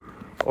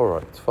All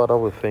right, Father,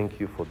 we thank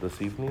you for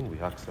this evening. We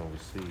ask and we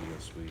say,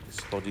 as we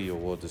study your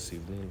word this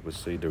evening, we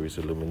say there is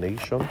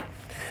illumination.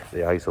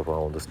 The eyes of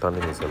our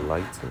understanding is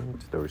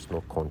enlightened. There is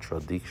no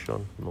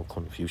contradiction, no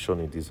confusion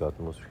in this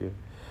atmosphere.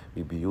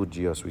 We behold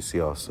you as we see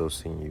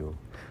ourselves in you,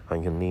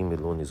 and your name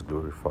alone is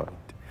glorified.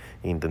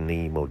 In the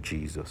name of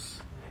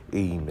Jesus.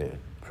 Amen.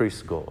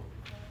 Praise God.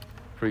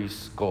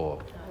 Praise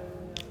God.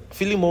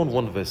 Philemon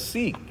 1 verse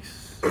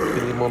 6.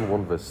 Philemon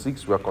 1 verse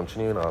 6. We are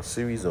continuing our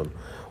series on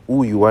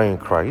who you are in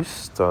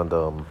Christ.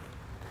 And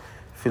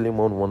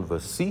Philemon 1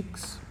 verse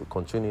 6. We're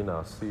continuing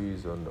our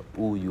series on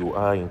who you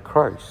are in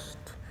Christ.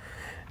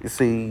 It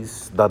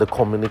says that the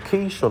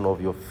communication of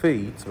your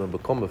faith will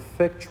become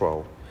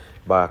effectual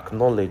by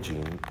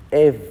acknowledging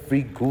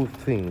every good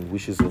thing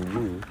which is in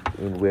you.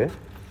 In where?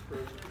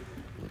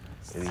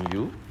 In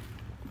you.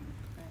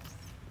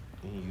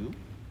 In you.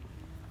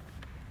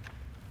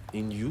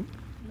 In you.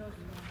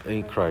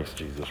 In Christ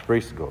Jesus.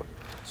 Praise God.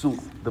 So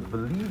the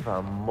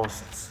believer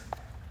must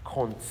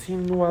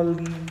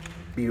continually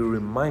be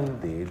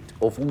reminded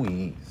of who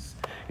he is.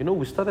 You know,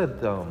 we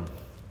started, I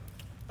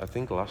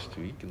think last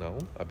week now,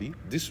 Abi,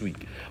 this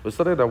week, we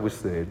started and we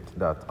said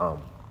that,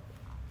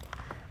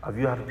 have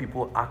you had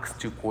people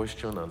ask you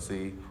question and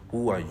say,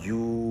 who are you?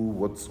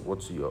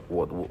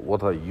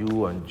 What are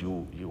you? And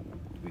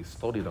we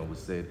studied and we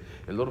said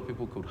a lot of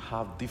people could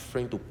have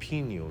different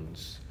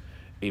opinions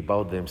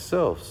about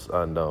themselves,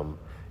 and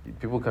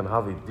people can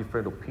have a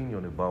different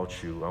opinion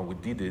about you. And we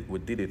did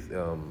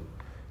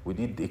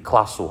a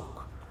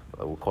classwork.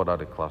 We call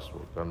that a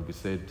classwork. And we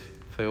said,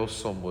 tell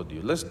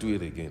somebody, let's do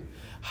it again.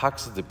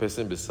 Ask the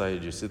person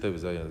beside you, sit there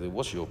beside you and say,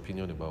 what's your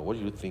opinion about? What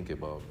do you think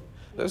about me?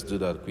 Let's do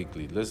that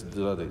quickly. Let's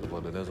do that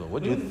for the next one.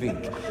 What do you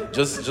think?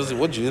 Just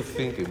what do you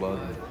think about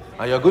me?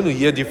 And you're going to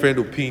hear different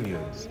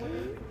opinions.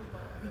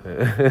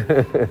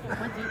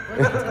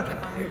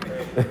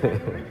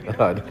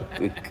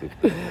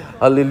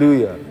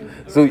 Hallelujah.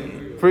 So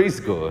praise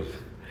God.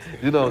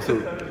 You know,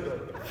 so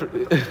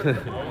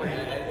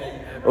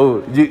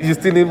oh, you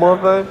still need more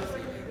time?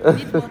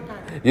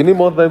 You need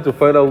more time to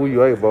find out who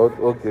you are about?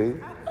 Okay.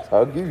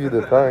 I'll give you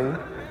the time.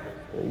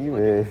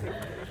 Amen.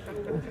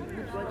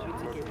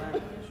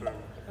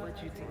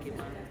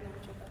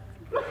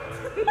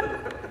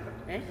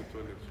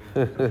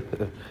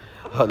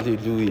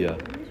 Hallelujah.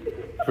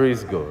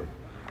 Praise God.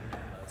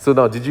 So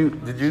now, did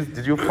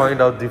you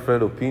find out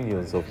different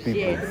opinions of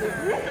people? Yes.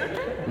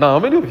 Now, how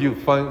many of you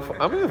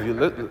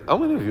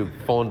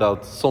found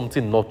out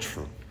something not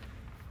true?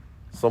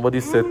 Somebody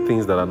said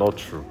things that are not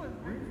true.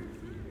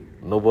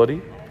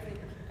 Nobody?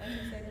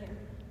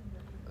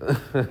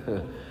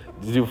 Did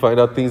you find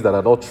out things that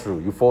are not true?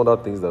 You found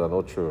out things that are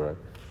not true, right?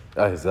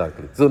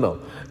 Exactly. So now,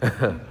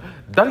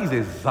 that is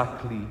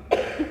exactly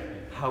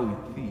how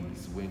it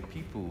is when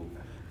people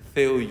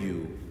tell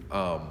you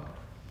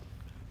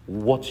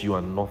what you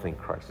are not in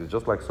Christ. It's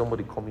just like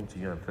somebody coming to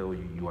you and tell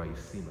you you are a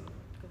sinner.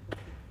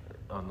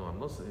 No, I'm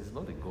not saying it's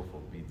not a God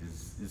forbid.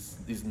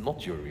 It's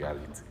not your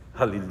reality.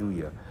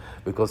 Hallelujah.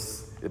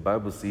 Because the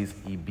Bible says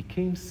he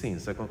became sin.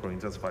 2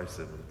 Corinthians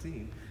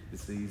 5:17. It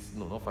says,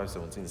 no, not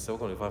 5:17. 2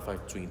 Corinthians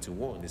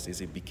 5:21. It says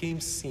he became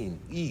sin,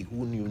 he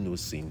who knew no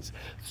sins,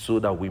 so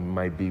that we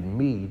might be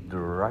made the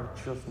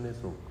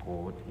righteousness of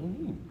God in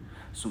him.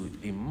 So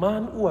a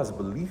man who has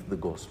believed the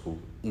gospel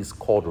is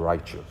called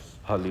righteous.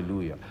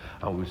 Hallelujah.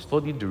 And we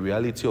studied the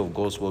reality of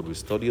God's word. We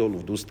study all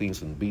of those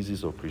things on the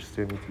basis of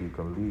Christianity. You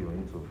can leave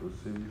into those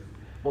series.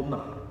 But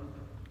now,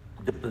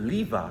 the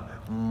believer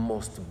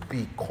must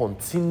be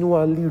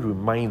continually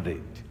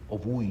reminded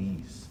of who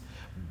he is,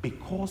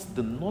 because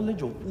the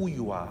knowledge of who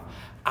you are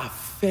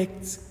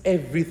affects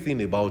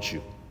everything about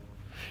you.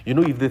 You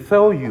know, if they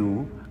tell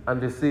you and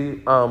they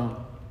say,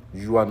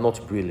 you are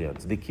not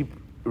brilliant, they keep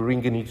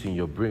ringing it in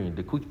your brain.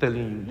 They keep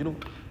telling you,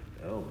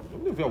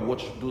 if you have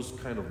watched those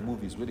kind of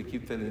movies where they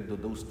keep telling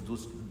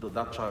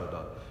that child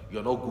that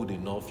you're not good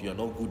enough, you're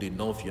not good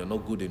enough, you're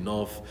not good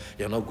enough,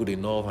 you're not good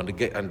enough, and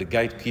the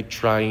guy keep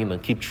trying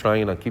and keep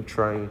trying and keep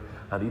trying,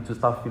 and he just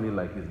start feeling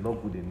like he's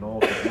not good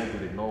enough, he's not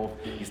good enough.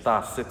 He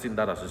starts accepting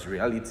that as his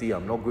reality.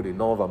 I'm not good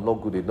enough, I'm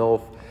not good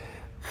enough.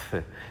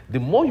 The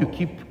more you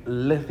keep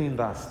letting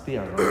that stay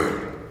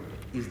around,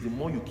 is the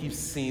more you keep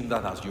seeing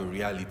that as your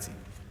reality.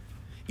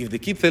 If they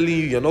keep telling you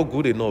you're not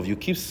good enough, you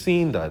keep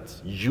seeing that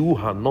you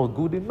are not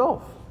good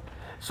enough.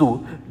 So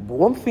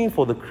one thing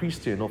for the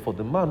Christian or for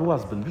the man who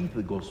has believed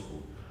the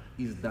gospel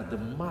is that the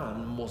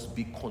man must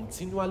be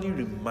continually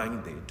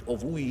reminded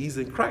of who he is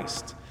in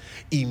Christ.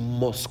 He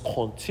must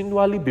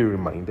continually be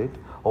reminded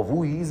of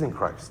who he is in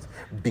Christ,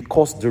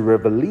 because the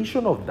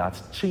revelation of that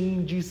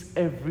changes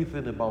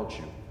everything about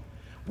you.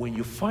 When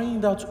you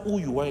find out who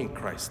you are in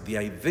Christ, the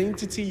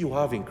identity you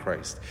have in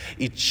Christ,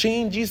 it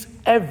changes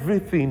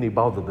everything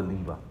about the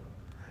believer.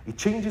 It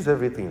changes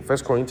everything. 1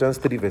 Corinthians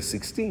 3 verse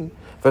 16.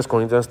 1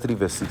 Corinthians 3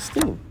 verse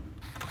 16.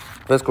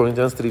 1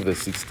 Corinthians 3 verse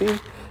 16,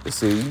 it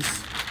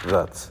says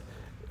that,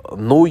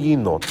 know ye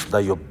not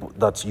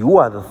that you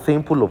are the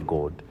temple of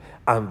God,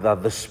 and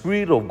that the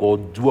Spirit of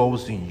God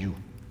dwells in you.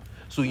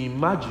 So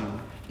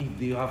imagine if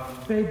they have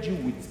fed you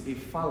with a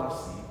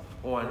fallacy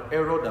or an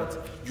error that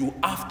you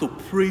have to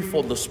pray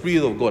for the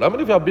Spirit of God. How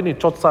many of you have been in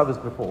church service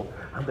before?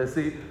 And they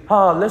say,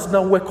 let's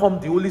now welcome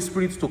the Holy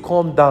Spirit to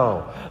come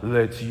down.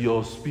 Let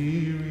your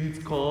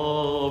Spirit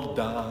come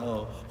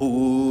down,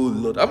 oh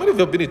Lord. How many of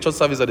you have been in church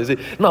service and they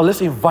say, now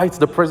let's invite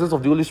the presence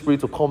of the Holy Spirit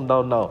to come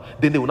down now.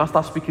 Then they will not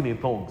start speaking in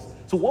tongues.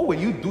 So what were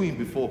you doing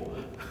before?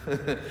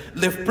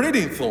 They've prayed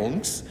in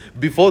tongues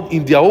before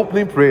in their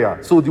opening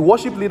prayer. So the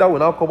worship leader will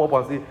now come up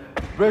and say,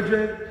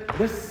 brethren,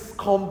 let's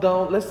calm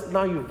down. Let's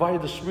now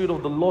invite the Spirit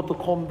of the Lord to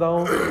come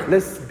down.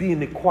 Let's be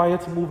in a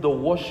quiet mood of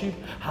worship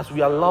as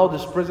we allow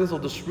this presence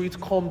of the Spirit to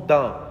come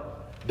down.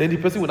 Then the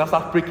person will now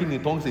start praying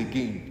in tongues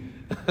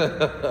again.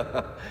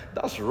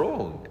 That's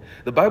wrong.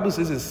 The Bible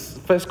says in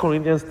 1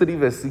 Corinthians 3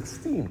 verse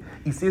 16,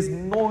 it says,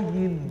 know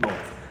ye not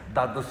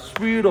that the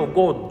Spirit of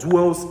God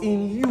dwells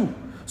in you.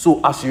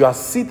 So as you are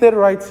seated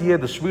right here,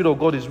 the Spirit of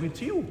God is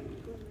with you.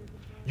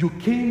 You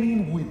came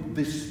in with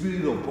the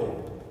Spirit of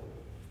God.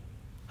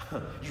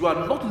 You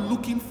are not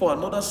looking for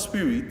another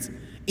spirit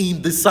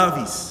in the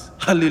service.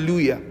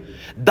 Hallelujah.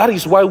 That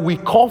is why we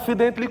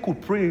confidently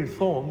could pray in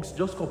tongues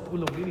just a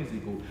couple of minutes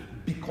ago.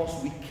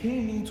 Because we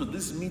came into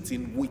this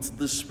meeting with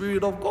the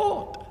Spirit of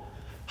God.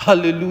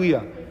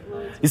 Hallelujah.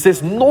 It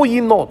says, know ye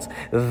not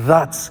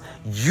that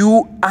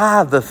you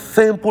are the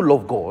temple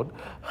of God,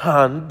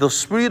 and the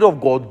Spirit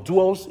of God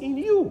dwells in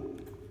you.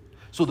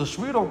 So the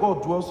Spirit of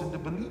God dwells in the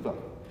believer.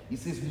 It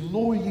says,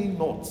 know ye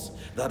not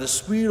that the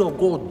Spirit of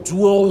God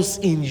dwells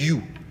in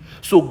you.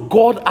 So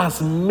God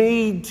has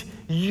made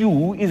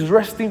you his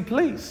resting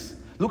place.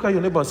 Look at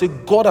your neighbor and say,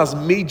 God has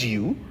made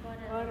you.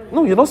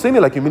 No, you're not saying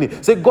it like you mean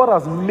it. Say, God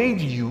has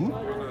made you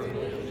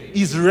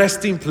his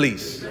resting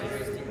place.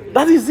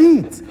 That is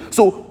it.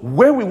 So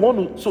where we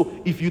want to,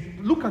 so if you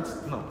look at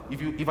now,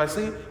 if I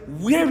say,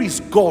 where is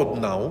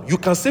God now? You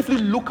can safely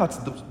look at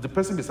the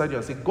person beside you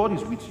and say, God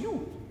is with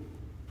you.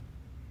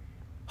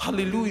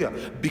 Hallelujah.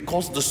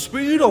 Because the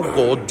Spirit of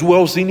God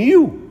dwells in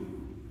you.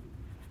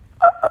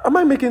 Am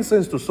I making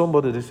sense to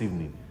somebody this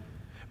evening?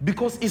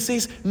 Because it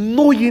says,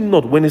 know ye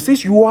not. When it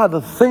says you are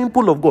the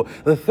temple of God,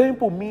 the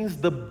temple means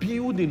the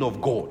building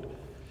of God.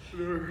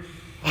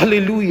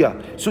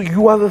 Hallelujah. So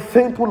you are the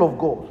temple of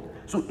God.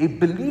 So a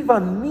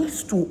believer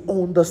needs to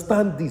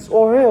understand this,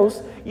 or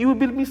else you will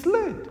be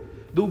misled.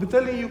 They will be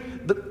telling you,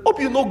 hope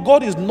you know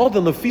God is not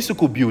in a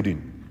physical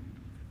building.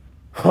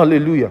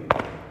 Hallelujah.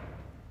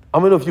 How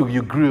many of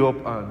you grew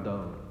up and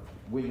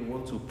when you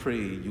want to pray,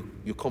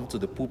 you come to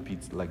the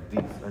pulpit like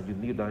this and you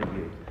kneel down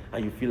here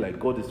and you feel like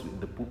God is in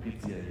the pulpit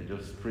here and you're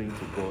just praying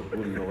to God, oh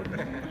Lord.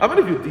 How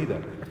many of you did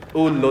that?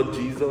 Oh Lord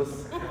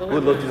Jesus,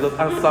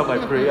 answer my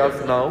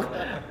prayers now.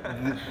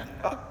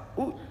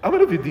 How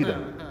many of you did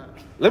that?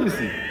 Let me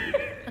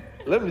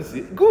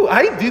see. Good.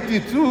 I did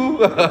it too.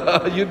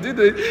 You did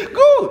it.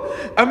 Good.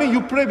 I mean,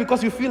 you pray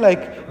because you feel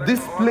like this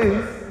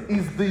place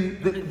is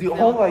the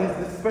altar is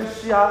the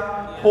special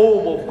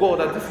home of God,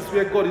 and this is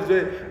where God is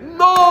there.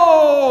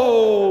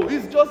 No!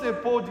 It's just a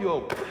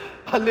podium.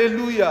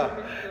 Hallelujah.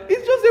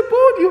 It's just a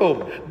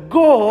podium.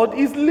 God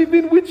is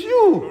living with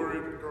you.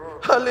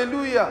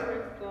 Hallelujah.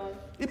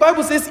 The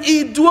Bible says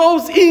He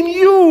dwells in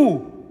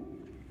you.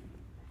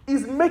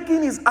 He's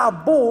making His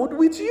abode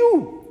with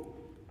you.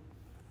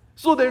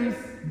 So there is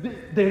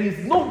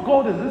no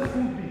God in this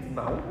pulpit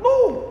now.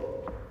 No.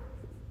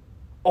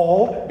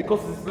 Or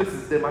because this place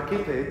is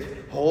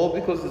demarcated, or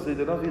because they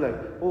don't feel like,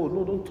 oh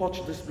no, don't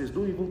touch this place,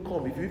 don't even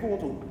come. If you even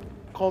want to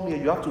come here,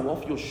 you have to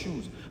off your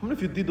shoes. How many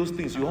of you did those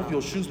things? You off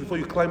your shoes before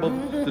you climb up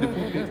to the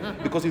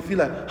pulpit because you feel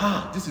like,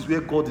 this is where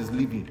God is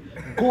living.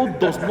 God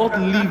does not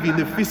live in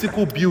a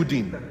physical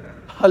building.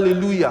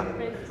 Hallelujah.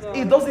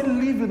 He doesn't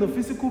live in a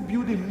physical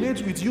building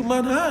made with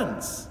human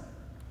hands.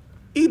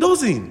 He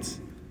doesn't.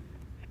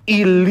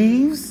 He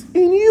lives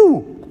in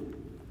you.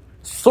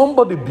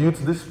 Somebody built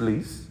this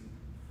place.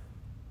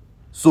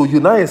 So you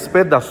now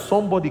expect that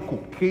somebody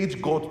could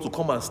cage God to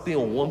come and stay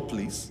on one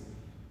place?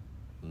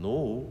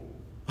 No.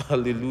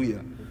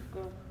 Hallelujah.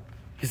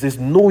 He says,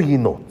 know ye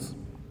not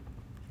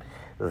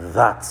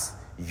that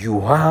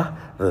you are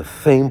the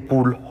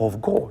temple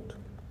of God.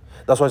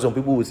 That's why some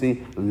people will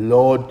say,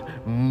 Lord,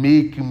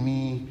 make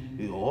me,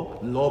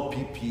 Lord,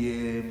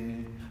 prepare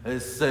me a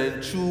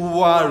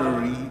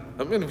sanctuary.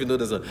 I mean, if you know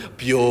there's a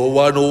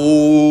pure and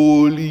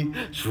holy,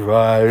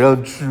 tried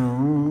and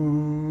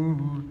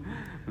true.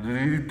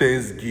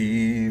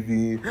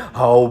 Thanksgiving,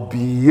 I'll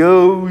be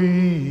a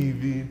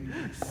weaving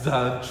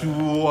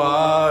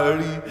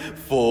sanctuary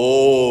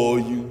for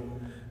you.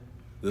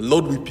 The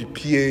Lord will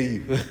prepare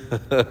you.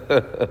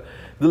 The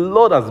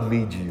Lord has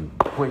made you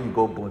when you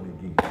got born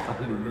again.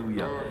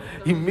 Hallelujah.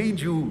 He made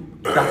you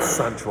that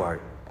sanctuary.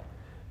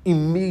 He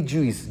made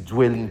you His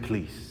dwelling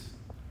place.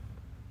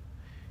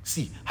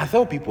 See, I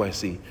tell people, I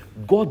say,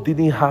 God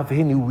didn't have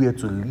anywhere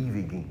to live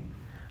again.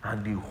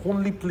 And the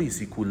only place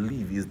He could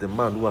live is the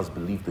man who has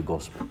believed the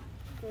gospel.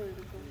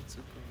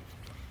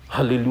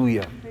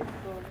 Hallelujah.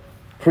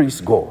 Praise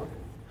God.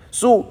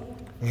 So,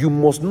 you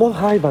must not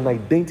have an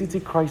identity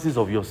crisis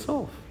of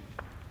yourself.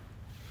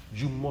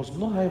 You must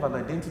not have an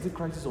identity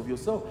crisis of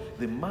yourself.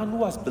 The man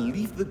who has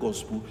believed the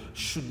gospel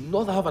should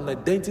not have an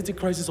identity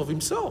crisis of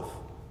himself.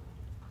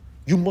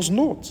 You must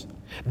not.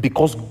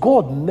 Because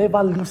God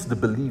never leaves the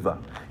believer.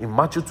 In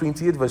Matthew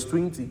 28 verse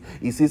 20,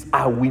 he says,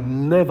 I will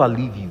never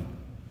leave you.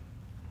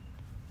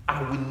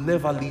 I will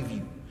never leave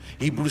you.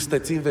 Hebrews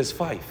 13 verse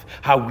 5,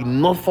 I will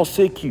not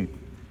forsake you.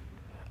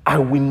 I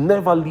will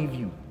never leave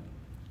you.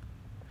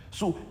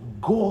 So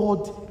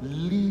God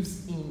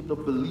lives in the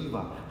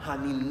believer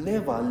and he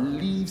never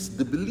leaves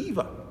the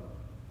believer.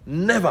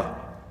 Never.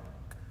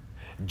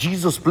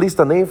 Jesus placed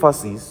an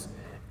emphasis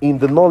in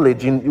the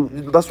knowledge.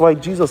 That's why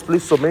Jesus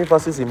placed some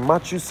emphasis in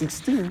Matthew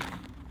 16.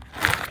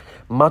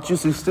 Matthew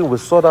 16, we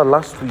saw that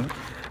last week.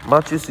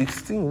 Matthew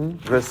 16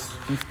 verse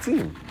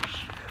 15,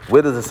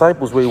 where the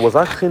disciples, where he was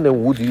asking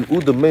them,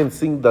 who the men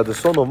think that the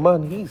Son of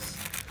Man is?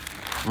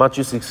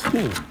 Matthew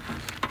 16.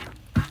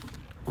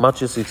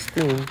 Matthew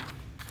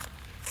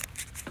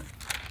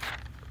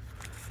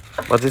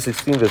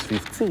 16 verse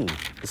 15,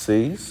 it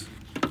says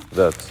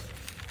that,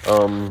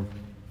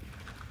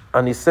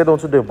 and he said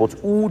unto them, but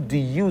who do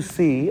you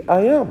say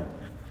I am?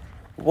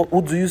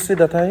 Who do you say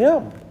that I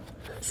am?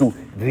 So,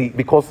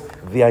 because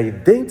the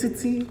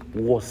identity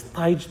was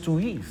tied to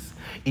his.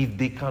 If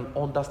they can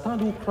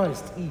understand who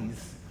Christ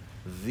is,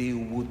 they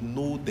would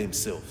know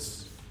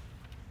themselves.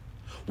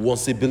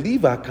 Once a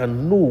believer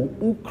can know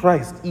who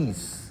Christ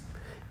is,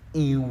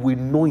 he will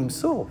know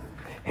himself.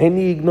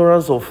 Any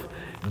ignorance of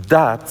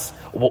that,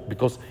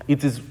 because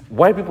it is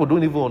why people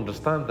don't even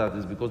understand that,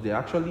 is because they're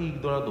actually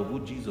ignorant of who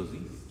Jesus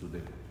is to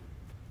them.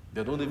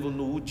 They don't even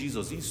know who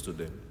Jesus is to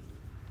them.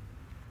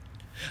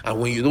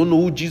 And when you don't know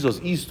who Jesus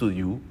is to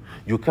you,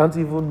 you can't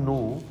even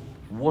know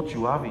what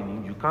you have in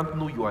him. You can't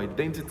know your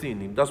identity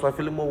in him. That's why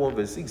Philemon 1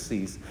 verse 6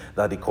 says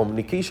that the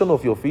communication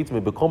of your faith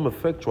may become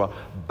effectual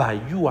by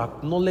you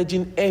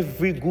acknowledging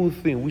every good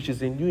thing which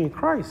is in you in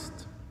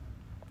Christ.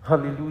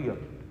 Hallelujah.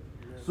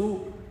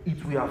 So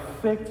it will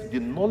affect the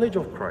knowledge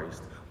of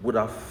Christ, would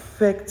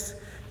affect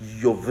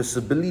your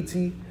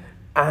visibility,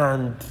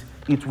 and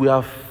it will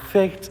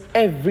affect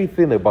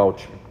everything about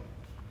you.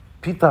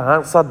 Peter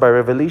answered by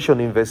revelation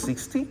in verse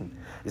 16.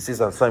 It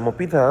says, and Simon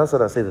Peter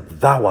answered and said,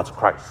 thou art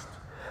Christ,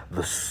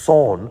 the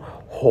Son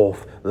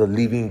of the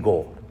living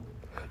God.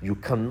 You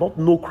cannot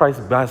know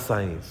Christ by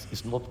science.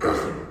 It's not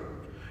possible.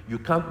 You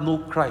can't know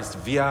Christ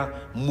via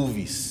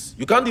movies.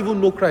 You can't even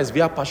know Christ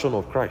via Passion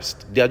of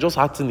Christ. They are just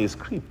acting a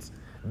script.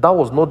 That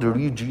was not the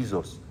real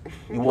Jesus.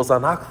 He was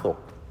an actor.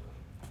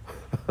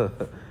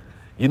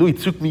 You know, it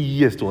took me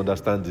years to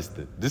understand this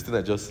thing. This thing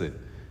I just said.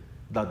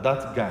 That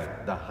guy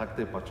that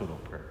acted Passion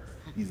of Christ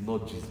is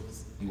not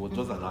Jesus. He was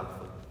just an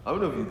actor. How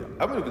many of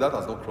you that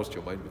has not crossed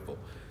your mind before?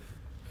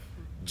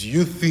 Do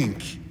you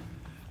think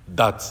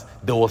that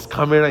there was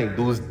camera in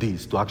those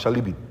days to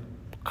actually be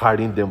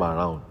carrying them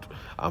around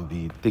and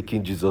be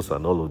taking Jesus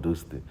and all of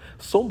those things?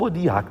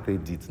 Somebody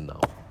acted it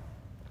now.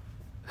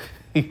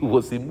 It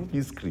was a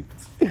movie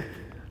script.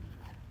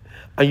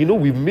 And you know,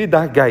 we made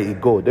that guy a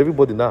god.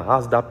 Everybody now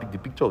has the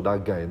picture of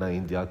that guy now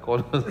in their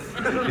corners,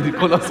 in the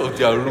corners of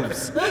their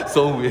rooms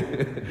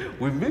somewhere.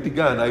 We made the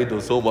guy an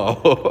idol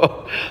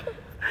somehow.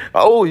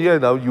 Oh yeah,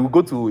 now you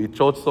go to a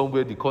church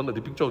somewhere, the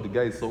picture of the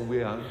guy is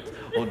somewhere on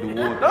the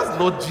wall. That's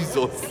not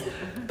Jesus.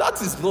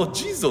 That is not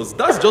Jesus.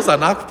 That's just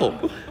an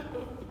actor.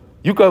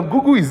 You can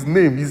Google his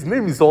name. His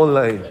name is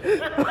online.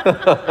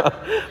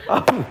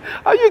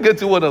 Are you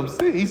getting what I'm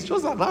saying? He's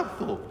just an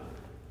actor.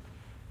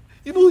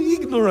 You know,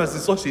 ignorance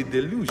is such a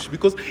deluge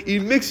because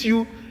ignorance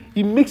will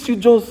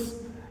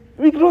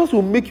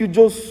make you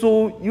just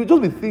so, you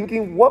just be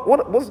thinking,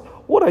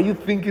 what are you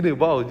thinking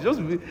about?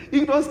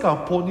 Ignorance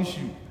can punish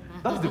you.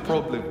 That's the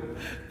problem.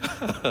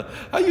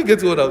 Are you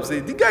getting what I'm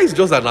saying? The guy is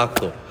just an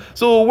actor.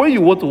 So when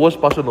you want to watch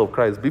Passion of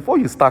Christ, before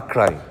you start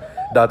crying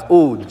that,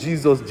 oh,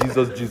 Jesus,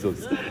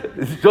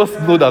 just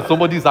know that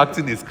somebody is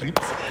acting a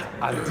script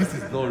and this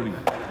is not real.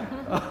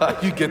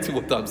 You getting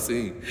what I'm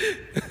saying?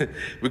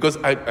 Because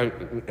I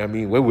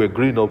mean, when we were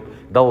growing up,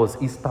 that was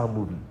Easter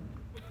movie.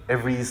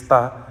 Every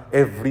Easter,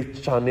 every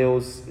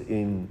channels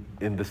in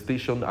the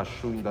station are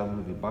showing that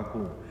movie back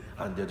home,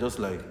 and they're just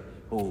like,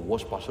 oh,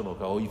 watch Passion of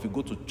Christ. Or if you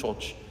go to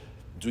church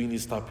during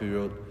Easter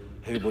period,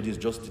 everybody is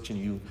just teaching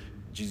you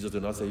Jesus,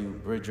 and I say,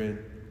 you brethren,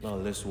 now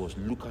let's watch.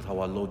 Look at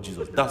our Lord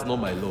Jesus. That's not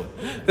my Lord.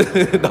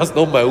 That's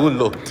not my own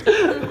Lord.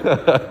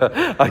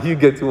 Are you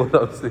getting what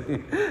I'm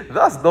saying?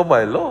 That's not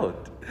my Lord.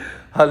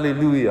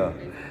 Hallelujah.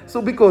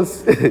 So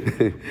because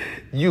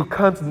you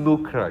can't know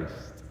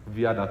Christ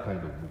via that kind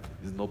of movie.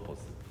 It's not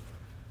possible.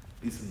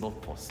 It's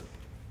not possible.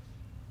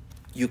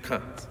 You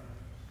can't.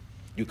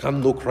 You can't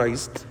know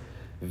Christ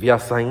via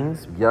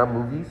science, via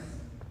movies.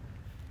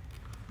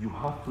 You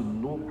have to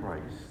know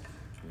Christ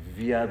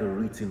via the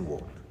written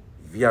word,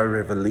 via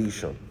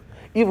revelation.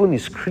 Even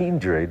his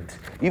kindred,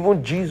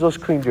 even Jesus'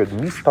 kindred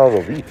missed out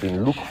of it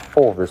in Luke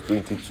 4 verse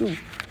 22.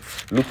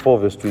 Luke 4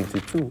 verse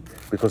 22.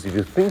 Because if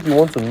you think you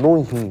want to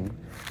know him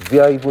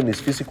via even his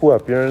physical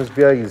appearance,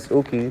 via his,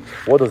 okay,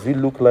 what does he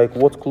look like,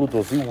 what clothes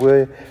does he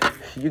wear,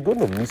 you're going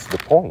to miss the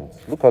point.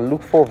 Look at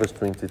Luke 4 verse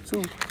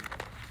 22.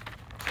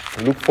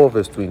 Luke 4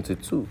 verse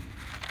 22.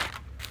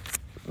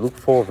 Luke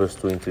 4 verse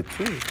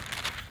 22.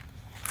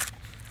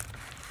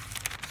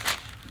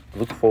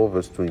 Luke 4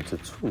 verse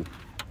 22.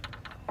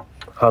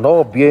 And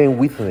all bearing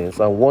witness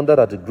and wondered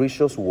at the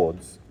gracious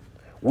words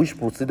which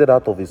proceeded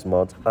out of his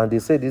mouth. And they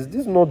said, is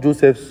this not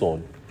Joseph's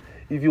son?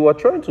 If you are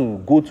trying to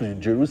go to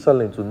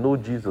Jerusalem to know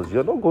Jesus,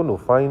 you're not going to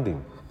find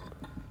him.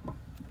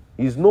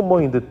 He's no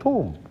more in the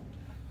tomb.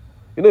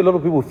 You know, a lot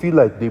of people feel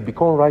like they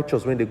become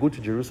righteous when they go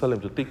to Jerusalem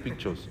to take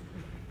pictures.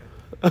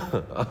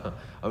 How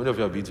many of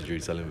you have been to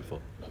Jerusalem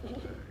before?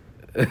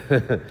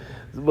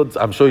 But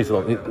I'm sure it's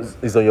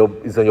on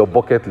your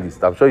bucket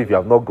list. I'm sure if you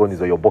have not gone,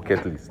 it's on your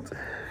bucket list.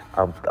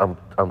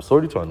 I'm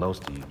sorry to announce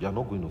to you, you're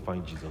not going to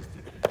find Jesus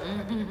there.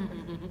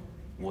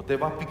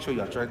 Whatever picture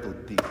you are trying to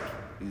take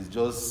is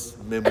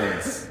just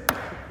memories.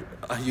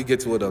 You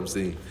get what I'm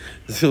saying?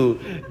 So,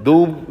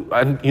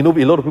 and you know,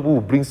 a lot of people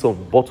will bring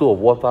some bottle of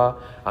water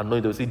and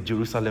they'll say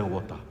Jerusalem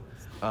water.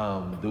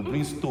 They'll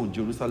bring stone,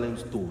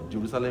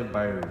 Jerusalem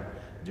barrel.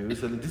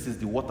 Jerusalem, this is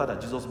the water that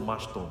Jesus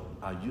marched on.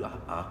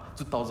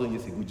 2,000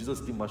 years ago, Jesus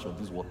still marched on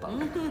this water.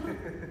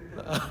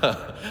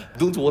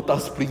 Don't water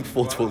spring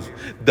forth from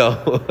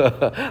down.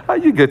 Are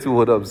you getting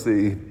what I'm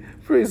saying?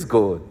 Praise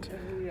God.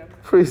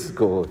 Praise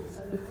God.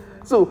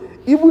 So,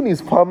 even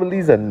his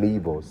families and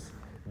neighbors,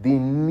 they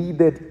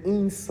needed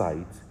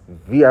insight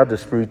via the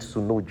Spirit to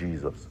know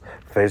Jesus.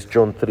 1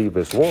 John 3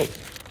 verse 1.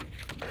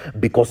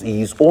 Because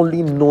he is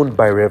only known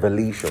by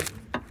revelation.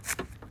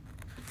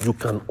 You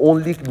can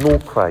only know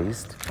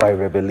Christ by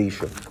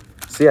revelation.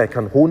 Say, I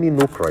can only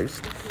know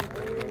Christ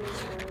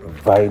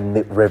by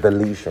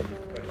revelation.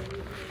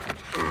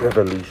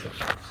 Revelation.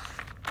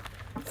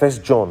 1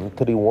 John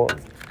 3:1.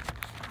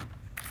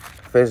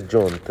 1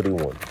 John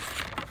 3:1.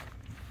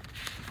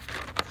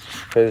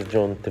 1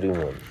 John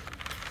 3:1.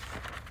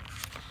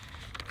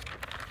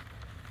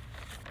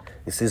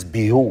 It says,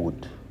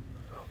 behold,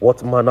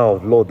 what manner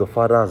of love the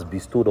Father has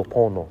bestowed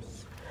upon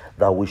us,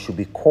 that we should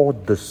be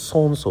called the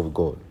sons of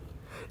God.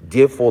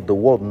 Therefore the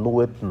world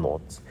knoweth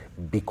not,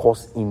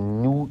 because it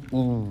knew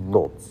him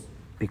not.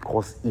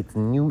 Because it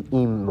knew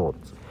him not.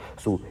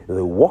 So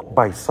they walk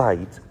by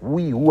sight.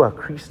 We who are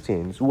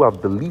Christians, who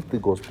have believed the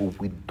gospel,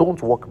 we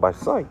don't walk by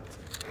sight.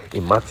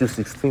 In Matthew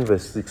 16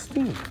 verse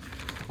 16,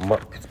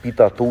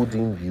 Peter told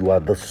him, you are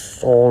the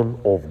Son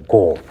of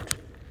God.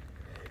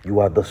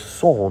 You are the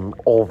Son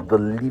of the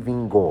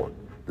living God.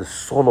 The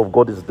Son of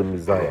God is the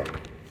Messiah.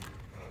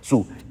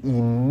 So he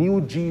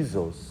knew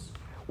Jesus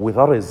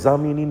without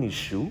examining his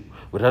shoe,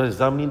 without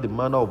examining the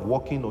manner of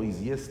walking or his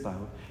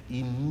hairstyle.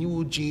 He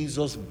knew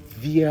Jesus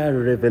via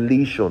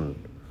revelation.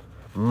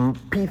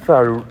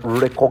 Peter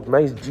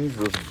recognized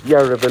Jesus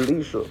via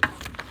revelation.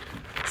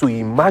 So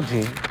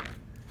imagine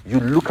you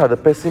look at the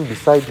person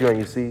beside you and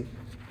you say,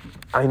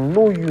 I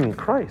know you in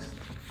Christ.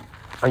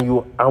 And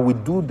we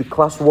do the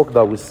classwork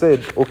that we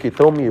said, okay,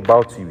 tell me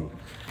about you.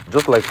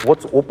 Just like,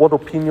 what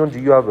opinion do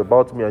you have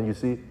about me? And you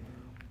say,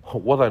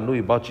 what I know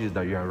about you is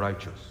that you are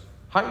righteous.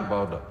 How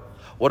about that?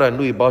 What I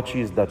know about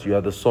you is that you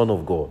are the Son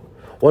of God.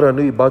 What I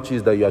know about you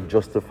is that you are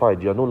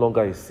justified. You are no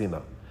longer a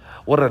sinner.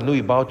 What I know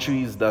about you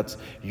is that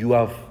you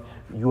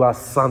are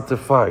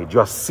sanctified. You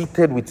are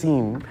seated with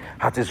him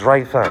at his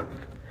right hand.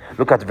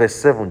 Look at verse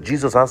 7.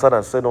 Jesus answered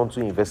and said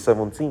unto him, verse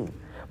 17,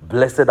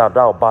 blessed art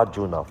thou,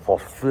 Bar-Jonah, for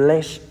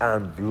flesh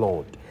and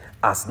blood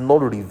has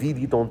not revealed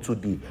it unto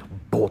thee,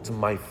 but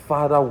my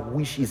Father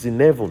which is in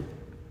heaven.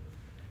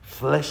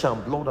 Flesh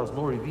and blood has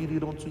not revealed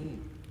it unto you.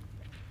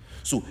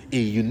 So a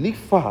unique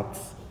fact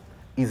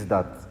is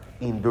that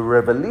in the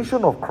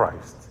revelation of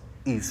Christ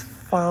is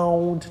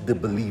found the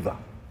believer.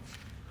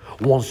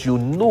 Once you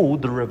know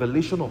the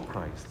revelation of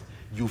Christ,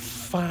 you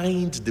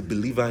find the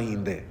believer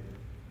in there.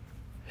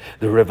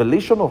 The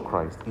revelation of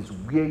Christ is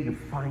where you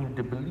find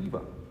the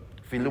believer.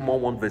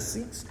 Philemon 1 verse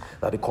 6,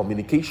 that the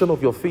communication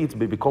of your faith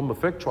may become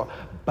effectual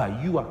by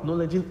you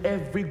acknowledging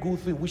every good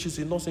thing which is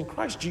in us in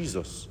Christ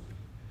Jesus.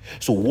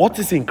 So what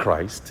is in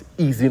Christ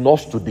is in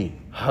us today.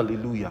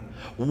 Hallelujah.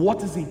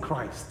 What is in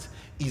Christ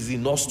is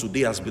in us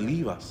today as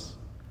believers.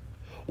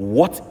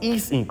 What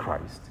is in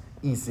Christ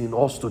is in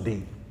us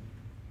today.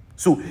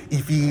 So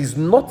if he is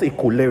not a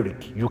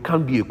choleric, you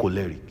can't be a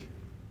choleric.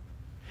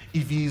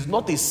 If he is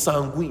not a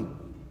sanguine,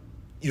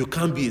 you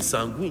can't be a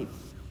sanguine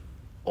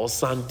or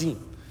sandine.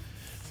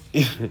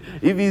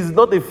 If he is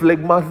not a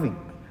phlegmatic,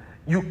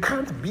 you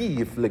can't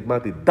be a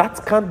phlegmatic.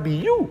 That can't be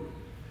you.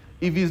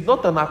 If he's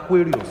not an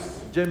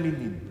Aquarius,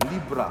 Gemini,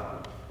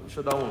 Libra, I'm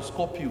sure that one,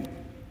 Scorpio,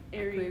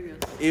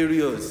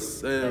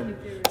 Aries,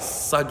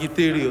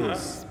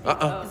 Sagittarius,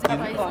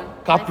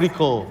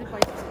 Capricorn.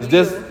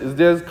 Is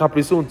there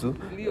Capricorn too?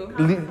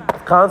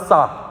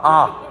 Cancer.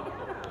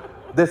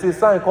 There's a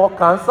sign called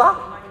Cancer.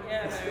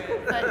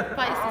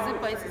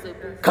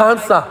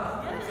 Cancer,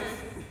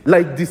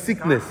 like the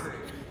sickness.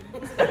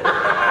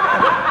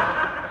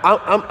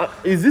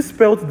 Is this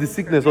spelled the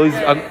sickness or is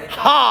it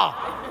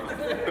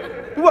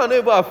People are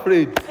never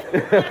afraid.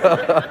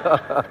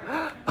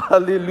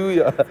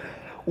 Hallelujah.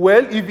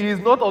 Well, if he is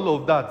not all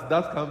of that,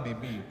 that can't be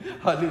me.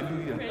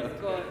 Hallelujah. Praise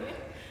God.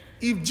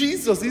 If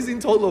Jesus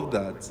isn't all of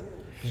that,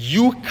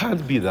 you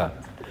can't be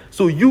that.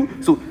 So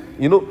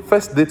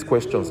first date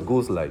questions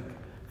goes like,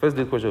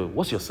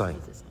 what's your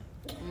sign?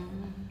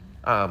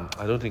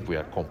 I don't think we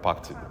are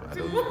compatible.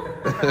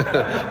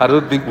 I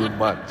don't think we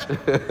match.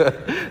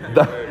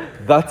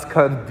 that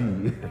can't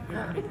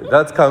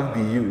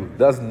be you.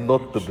 That's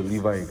not the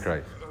believer in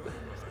Christ.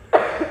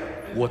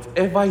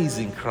 Whatever is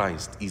in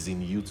Christ is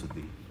in you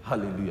today.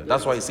 Hallelujah.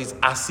 That's why it says,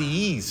 as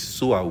he is,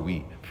 so are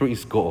we.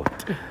 Praise God.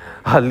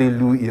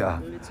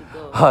 Hallelujah.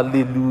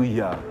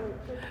 Hallelujah.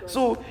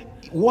 So,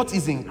 what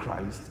is in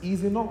Christ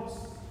is in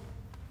us.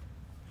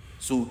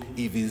 So,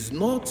 if it's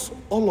not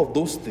all of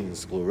those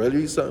things,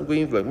 already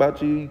going like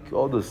magic,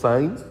 all the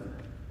signs,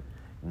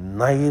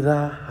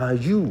 neither are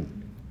you.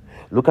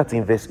 Look at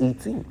in verse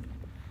 18.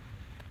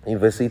 In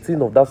verse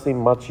 18 of that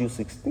same Matthew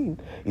 16,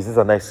 it says,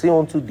 and I say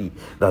unto thee,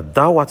 that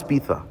thou art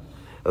Peter,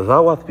 and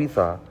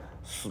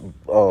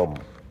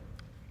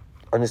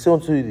I say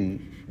unto thee,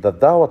 that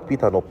thou art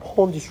Peter, and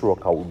upon this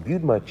rock I will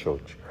build my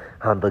church,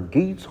 and the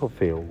gates of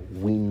hell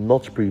will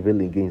not prevail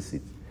against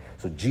it.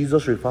 So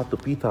Jesus referred to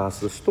Peter as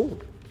the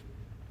stone.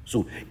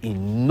 So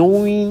in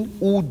knowing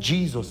who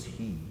Jesus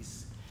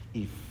is,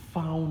 he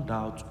found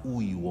out who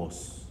he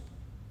was.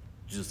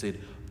 Jesus said,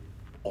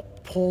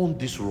 upon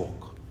this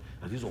rock,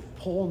 that is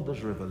upon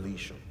this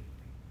revelation,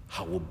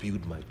 I will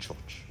build my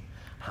church,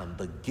 and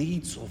the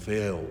gates of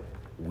hell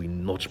will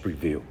not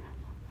prevail.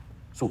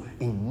 So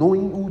in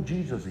knowing who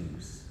Jesus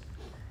is,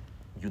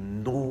 you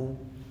know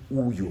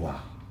who you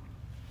are.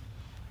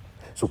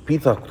 So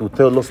Peter, to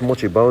tell us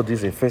much about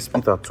this in 1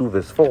 Peter 2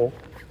 verse 4,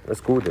 let's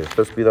go there.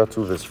 1 Peter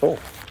 2 verse 4.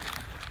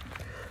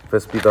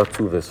 1 Peter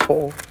 2 verse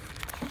 4.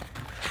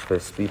 1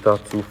 Peter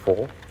 2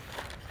 4.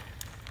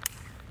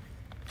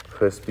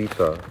 1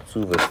 Peter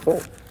 2 verse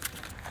 4.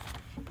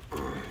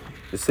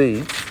 It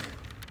says,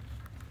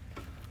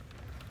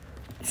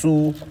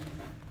 to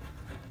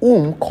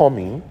whom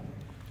coming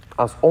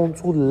as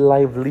unto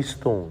lively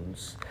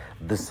stones,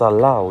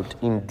 disallowed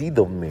indeed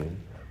of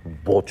men,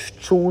 but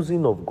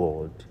chosen of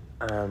God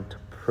and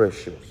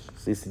precious. It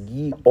says,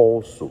 ye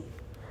also,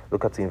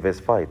 look at it in verse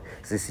 5,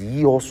 it says,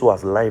 ye also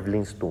as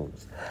lively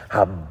stones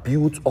have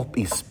built up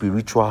a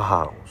spiritual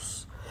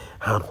house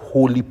and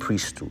holy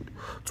priesthood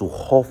to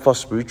offer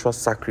spiritual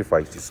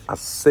sacrifices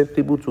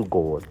acceptable to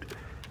God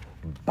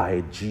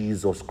by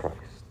Jesus Christ.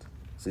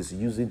 So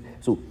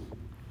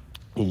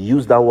he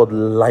used that word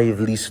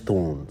lively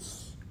stones.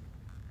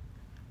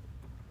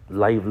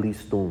 Lively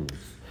stones.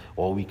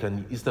 Or we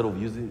can, instead of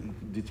using,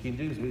 the King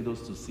James made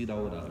us to see that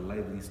word as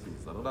lively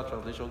stones. Another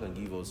translation can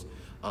give us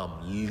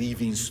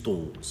living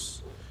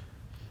stones.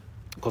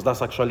 Because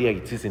that's actually how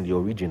it is in the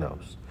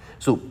originals.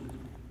 So,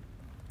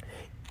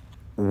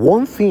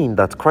 one thing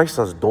that Christ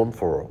has done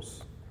for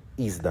us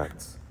is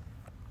that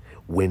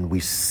when we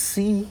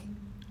see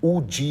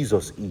who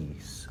Jesus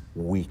is,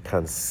 we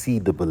can see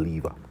the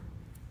believer.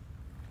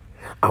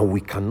 And we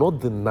cannot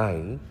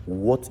deny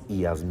what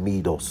he has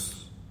made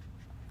us.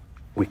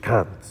 We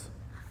can't.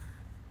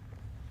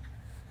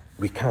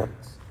 We can't.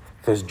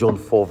 1 John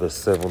 4 verse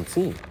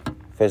 17.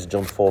 1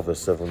 John 4 verse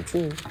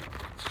 17.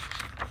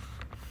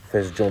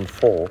 1 John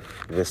 4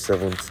 verse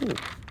 17.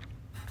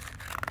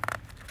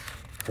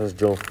 1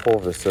 John 4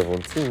 verse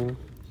 17.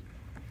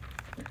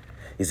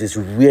 It says,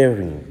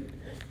 wherein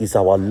is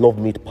our love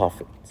made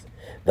perfect,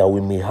 that we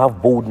may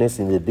have boldness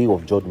in the day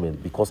of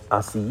judgment, because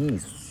as he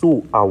is,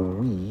 so are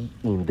we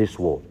in this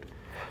world.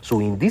 So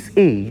in this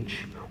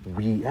age,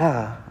 we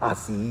are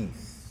as he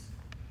is,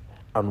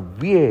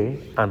 and where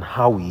and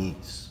how he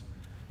is.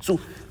 So,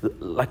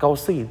 like I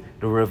was saying,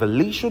 the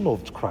revelation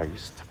of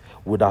Christ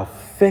would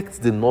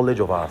affect the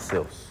knowledge of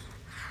ourselves.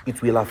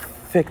 It will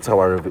affect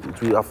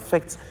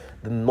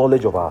the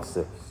knowledge of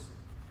ourselves.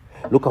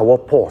 Look at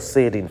what Paul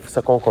said in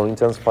 2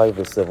 Corinthians 5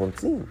 verse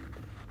 17.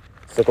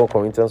 2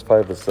 Corinthians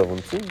 5 verse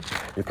 17.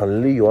 You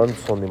can lay your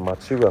hands on the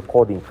material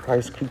called in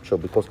Christ scripture,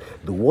 because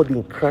the word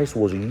in Christ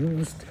was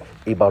used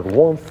about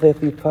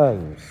 130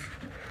 times.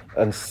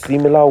 And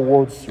similar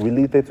words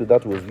related to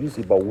that was used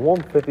about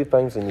 130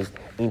 times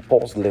in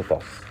Paul's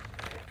letters.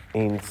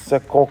 In 2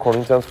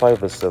 Corinthians 5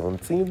 verse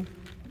 17,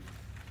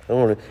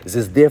 it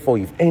says, therefore,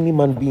 if any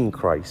man be in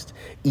Christ,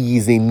 he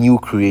is a new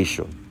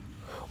creation.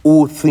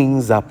 All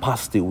things are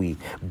passed away.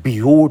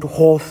 Behold,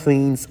 all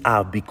things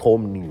are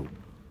become new.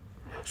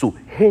 So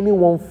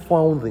anyone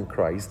found in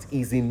Christ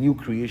is a new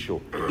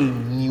creation. A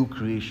new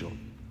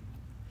creation.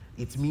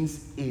 It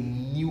means a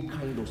new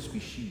kind of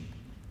species.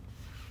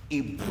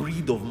 A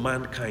breed of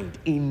mankind.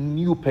 A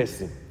new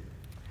person.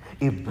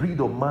 A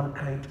breed of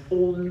mankind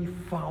only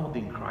found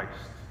in Christ.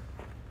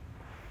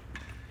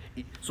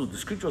 So the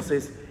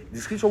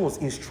scripture was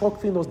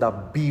instructing us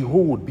that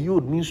behold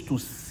means to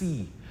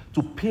see,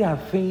 to pay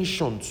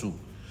attention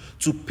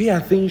to pay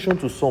attention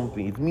to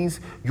something. It means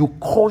you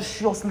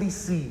consciously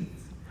see it.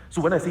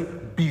 So when I say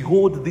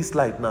behold this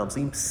light now, I'm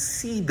saying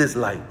see this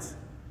light.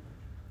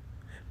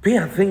 Pay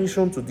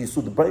attention to this. So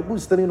the Bible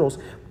is telling us,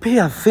 pay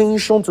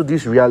attention to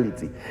this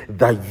reality,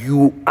 that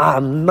you are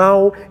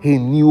now a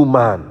new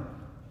man.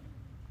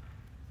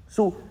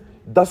 So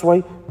That's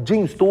why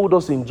James told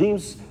us in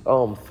James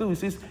 3, he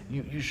says,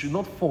 you should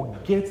not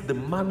forget the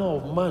manner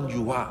of man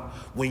you are.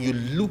 When you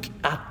look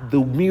at the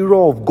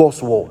mirror of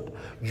God's word,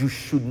 you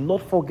should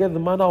not forget the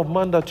manner of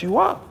man that you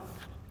are.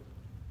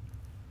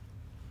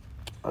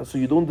 And so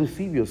you don't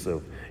deceive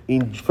yourself.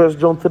 In 1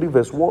 John 3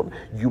 verse 1,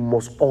 you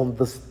must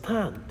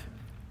understand.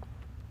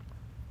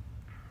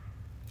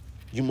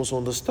 You must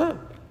understand.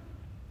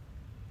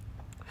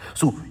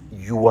 So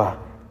you are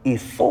a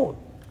son.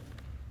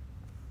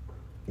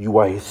 You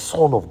are a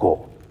son of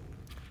God.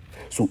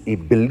 So a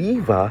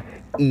believer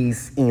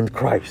is in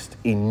Christ,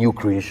 a new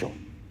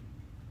creation.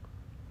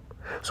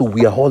 So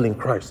we are all in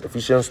Christ.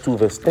 Ephesians 2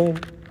 verse 10.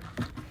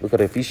 Look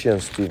at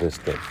Ephesians 2 verse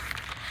 10.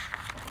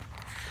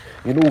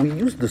 You know, we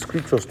use the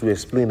scriptures to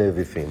explain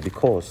everything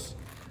because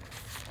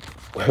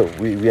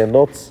we are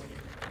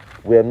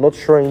not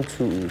trying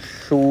to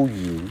show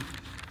you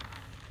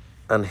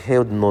and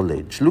held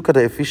knowledge. Look at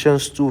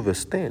Ephesians 2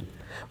 verse 10.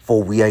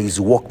 For we are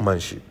his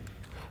workmanship,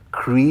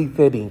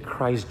 created in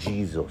Christ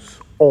Jesus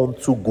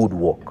unto good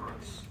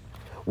works,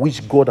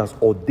 which God has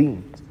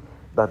ordained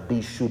that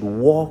they should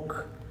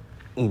walk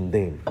in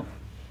them.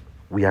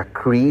 We are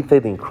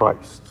created in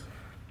Christ.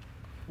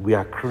 We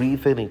are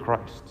created in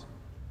Christ.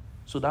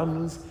 So that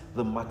means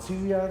the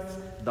materials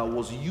that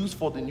was used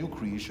for the new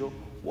creation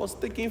was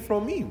taken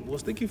from him,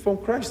 was taken from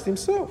Christ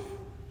himself.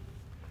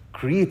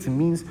 Create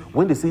means,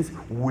 when they say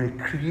we're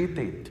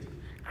created,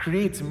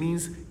 create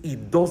means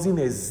it doesn't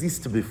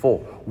exist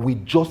before. We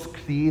just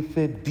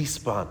created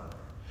this man.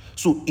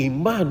 So a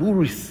man who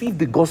received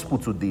the gospel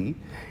today,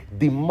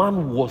 the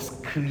man was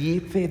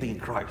created in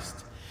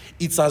Christ.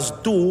 It's as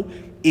though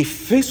a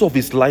phase of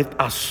his life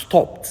has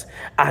stopped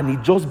and he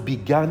just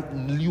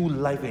began new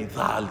life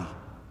entirely.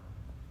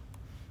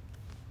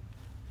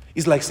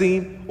 It's like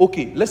saying,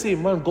 okay, let's say a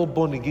man got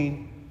born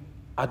again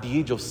at the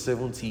age of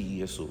 70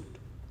 years old.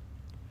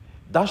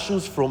 That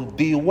shows from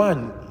day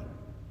one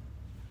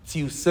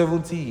till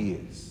 70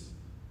 years,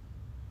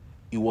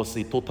 he was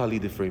a totally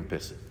different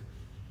person.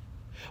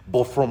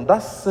 But from that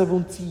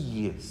 70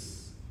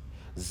 years,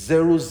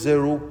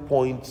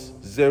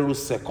 0.0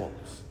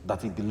 seconds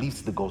that he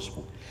believes the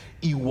gospel,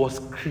 he was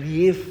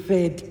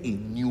created a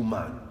new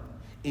man.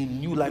 A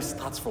new life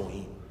starts from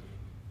him.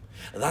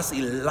 That's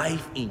a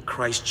life in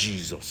Christ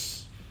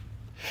Jesus.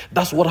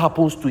 That's what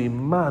happens to a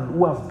man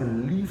who has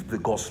believed the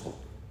gospel.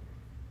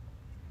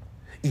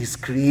 He's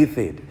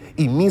created.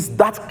 It means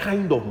that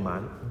kind of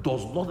man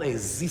does not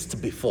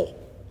exist before.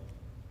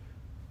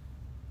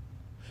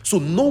 So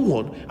no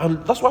one,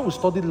 and that's why we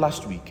studied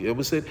last week,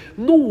 we said,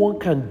 no one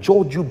can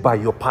judge you by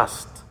your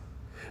past.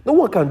 No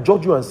one can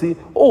judge you and say,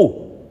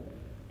 oh,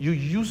 you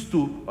used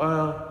to,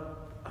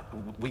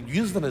 we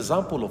used an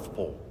example of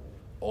Paul,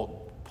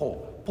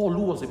 Paul,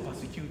 who was a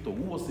persecutor,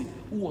 who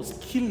was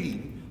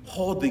killing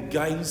all the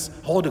guys,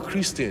 all the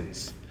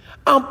Christians.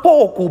 And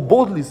Paul could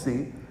boldly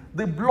say,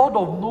 the blood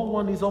of no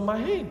one is on my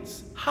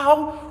hands.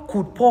 How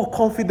could Paul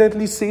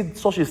confidently say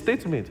such a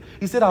statement?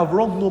 He said, I've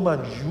wronged no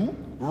man. You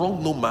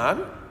wronged no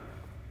man.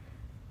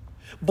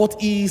 But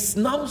he is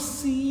now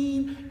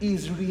seeing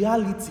his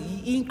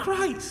reality in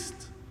Christ.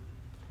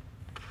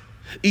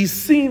 He's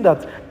seeing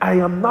that I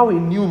am now a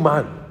new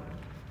man.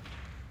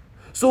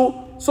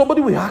 So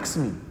somebody will ask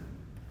me,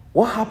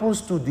 what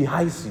happens to the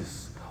ISIS?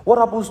 What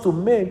happens to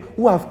men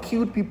who have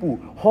killed people,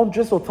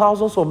 hundreds of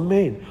thousands of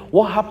men?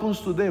 What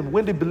happens to them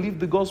when they believe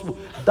the gospel?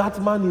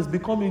 That man is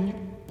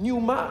becoming a new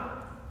man.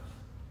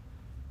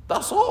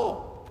 That's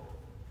all.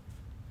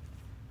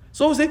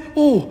 So we say,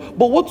 oh,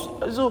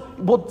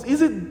 but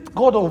is it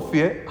God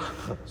unfair?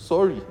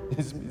 Sorry,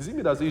 is it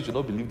me that says you should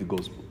not believe the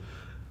gospel?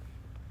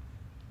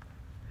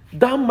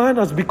 That man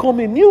has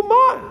become a new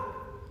man.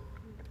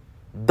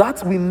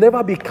 That will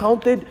never be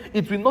counted.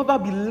 It will never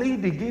be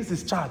laid against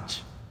his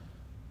charge.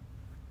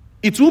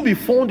 It will be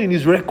found in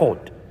his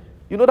record.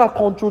 You know that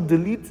Control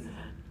Delete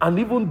and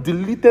even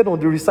deleted on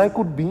the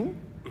recycled bin?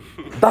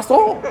 That's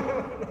all.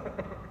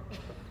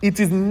 It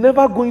is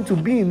never going to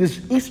be in his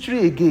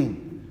history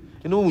again.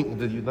 You know, in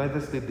the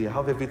United States, they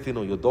have everything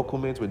on your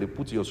documents. When they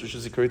put your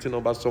social security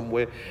number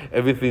somewhere,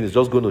 everything is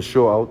just going to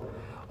show out.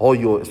 All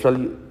your,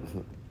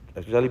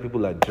 especially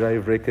people that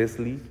drive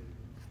recklessly,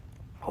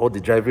 all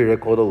the driving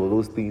record, all of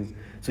those things.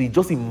 So you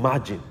just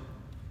imagine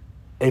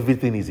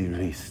everything is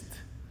erased.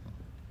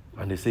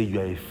 And they say you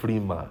are a free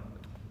man.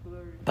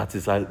 That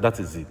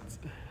is it.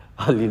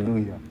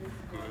 Hallelujah.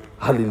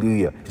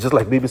 Hallelujah. It's just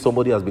like maybe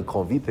somebody has been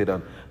convicted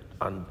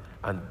and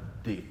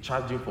they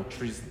charge him for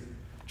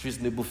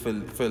treasonable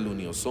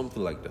felony or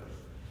something like that.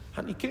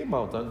 And he came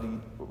out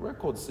and the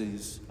record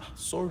says,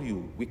 sorry,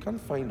 we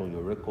can't find on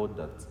your record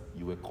that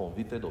you were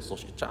convicted of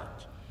such a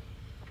charge.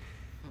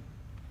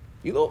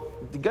 You know,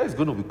 the guy is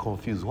going to be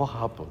confused. What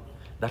happened?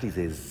 That is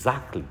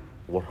exactly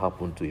what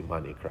happened to a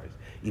man in Christ.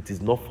 It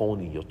is not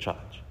found in your charge.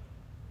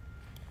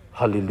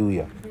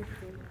 Hallelujah.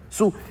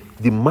 So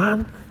the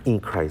man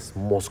in Christ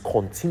must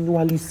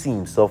continually see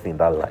himself in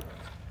that light.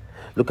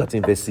 Look at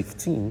in verse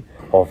 15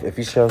 of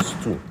Ephesians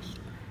 2.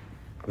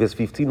 Verse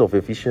 15 of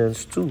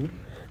Ephesians 2.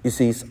 It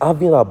says,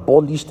 having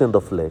abolished in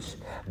the flesh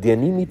the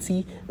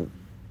enmity,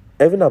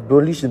 having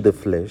abolished in the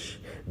flesh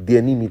the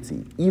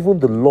enmity, even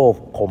the law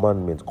of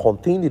commandment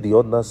contained in the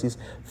ordinances,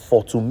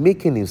 for to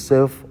make in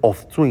himself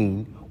of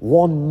twain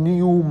one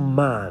new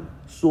man,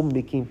 so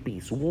making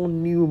peace,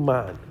 one new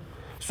man.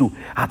 So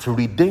at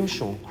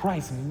redemption,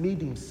 Christ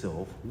made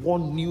himself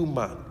one new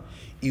man.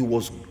 It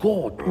was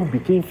God who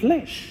became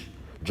flesh.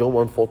 John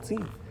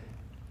 1:14.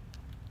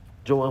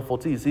 John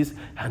 1:14, it says,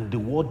 and the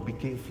word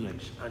became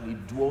flesh, and he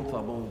dwelt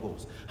among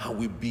us, and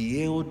we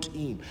beheld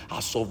him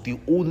as of the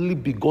only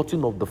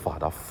begotten of the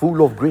Father,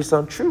 full of grace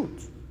and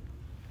truth.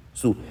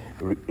 So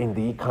in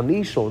the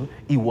incarnation,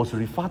 he was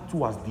referred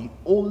to as the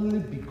only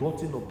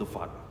begotten of the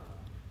Father.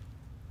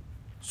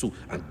 So,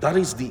 and that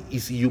is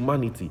his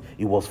humanity.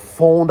 He was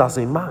found as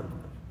a man.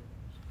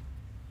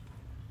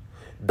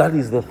 That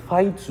is the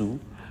title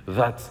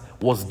that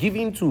was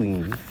given to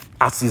him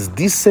as his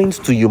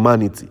descent to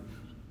humanity.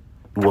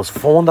 He was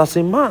found as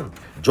a man.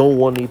 John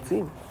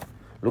 1:18.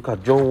 Look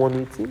at John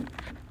 1:18.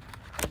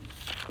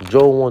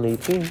 John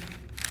 1:18.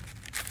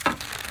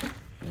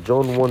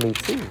 John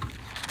 1:18.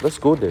 Let's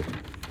go there.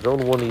 John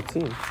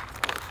 1:18.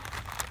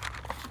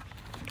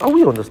 Are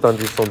we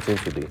understanding something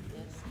today?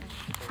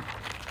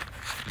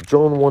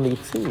 John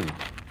 1:18.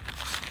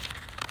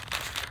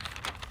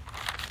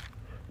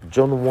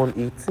 John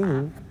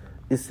 1:18.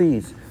 It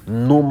says,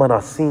 no man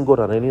has seen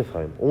God at any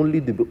time. Only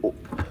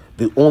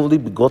the only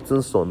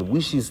begotten Son,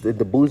 which is in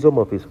the bosom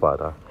of his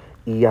Father,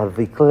 he has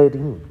declared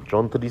him.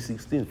 John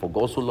 3:16. For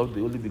God so loved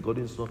the only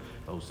begotten Son,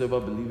 that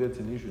whosoever believeth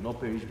in him should not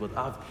perish, but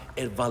have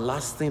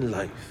everlasting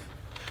life.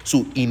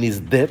 So in his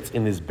death,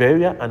 in his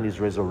burial, and his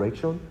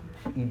resurrection,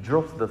 he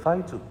drops the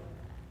title.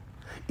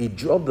 He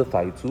dropped the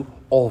title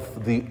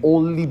of the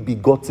only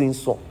begotten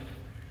Son.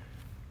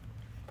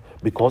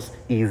 Because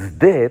his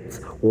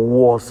death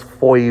was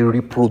for a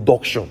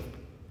reproduction.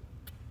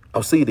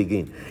 I'll say it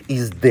again.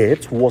 His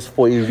death was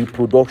for a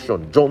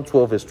reproduction. John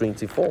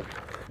 12:24.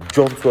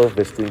 John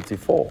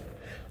 12:24.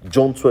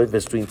 John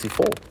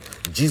 12:24.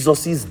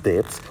 Jesus'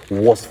 death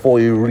was for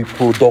a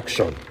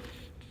reproduction.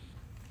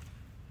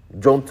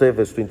 John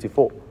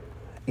 12:24.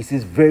 It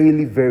says,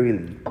 verily,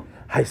 verily,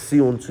 I say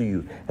unto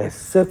you,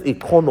 except a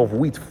corn of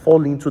wheat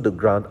fall into the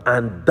ground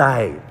and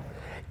die,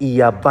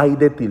 he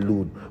abideth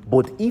alone.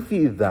 But if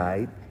he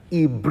died,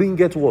 he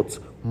bringeth what?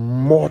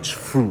 Much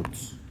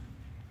fruit.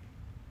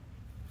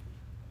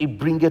 He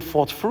bringeth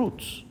forth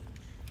fruit.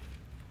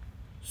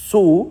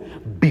 So,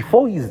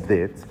 before his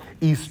death,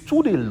 he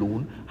stood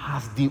alone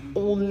as the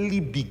only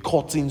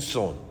begotten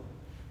Son.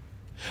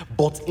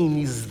 But in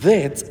his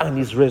death and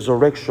his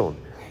resurrection,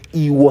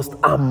 he was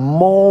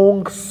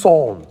among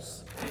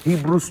sons.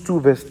 Hebrews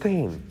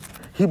 2:10.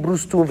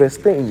 Hebrews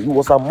 2:10. He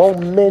was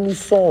among many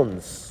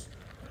sons,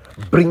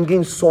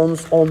 bringing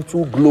sons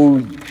unto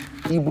glory.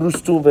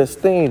 Hebrews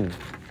 2:10.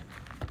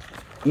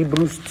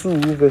 Hebrews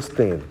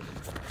 2:10.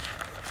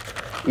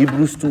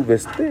 Hebrews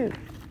 2:10.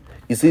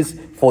 It says,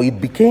 for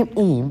it became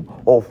him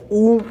of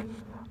whom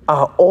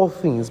are all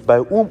things, by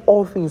whom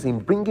all things, in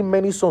bringing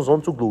many sons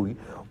unto glory,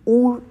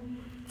 who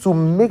to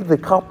make the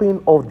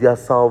cupping of their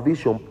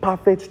salvation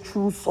perfect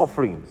through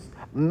sufferings.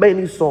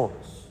 Many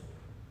sons.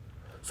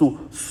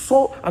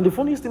 So, and the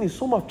funniest thing is,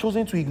 some have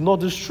chosen to ignore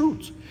this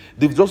truth.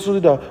 They've just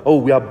said that, oh,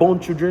 we are born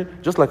children,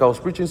 just like I was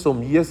preaching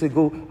some years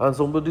ago, and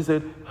somebody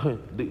said,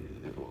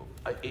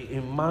 a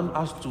man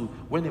has to,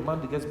 when a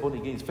man gets born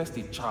again, he's first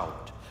a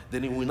child,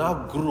 then he will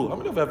now grow. How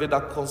many of you have heard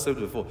that concept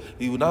before?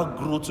 He will now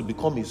grow to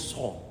become a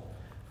son.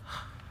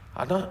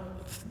 And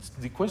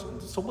the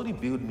question, somebody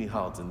bailed me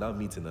out in that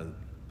meeting, and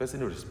the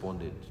person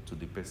responded to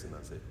the person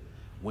and said,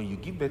 when you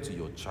give birth to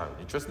your child,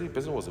 interestingly, the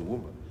person was a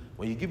woman.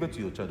 When you give birth to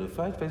your child, the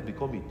first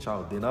become a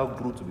child, they now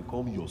grow to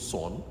become your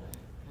son.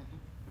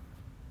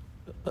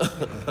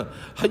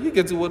 Are you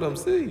getting what I'm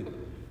saying?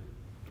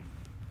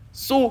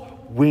 So,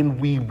 when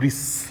we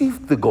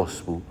received the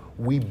gospel,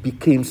 we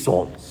became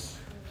sons.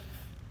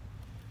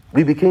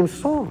 We became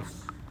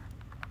sons.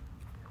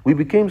 We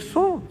became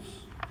sons.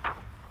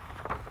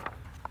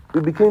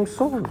 We became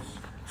sons.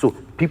 So,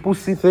 people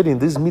seated in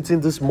this meeting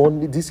this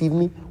morning, this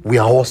evening, we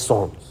are all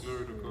sons.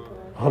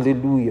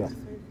 Hallelujah.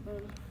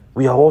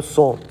 We are all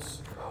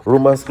sons.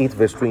 Romans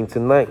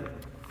 8:29.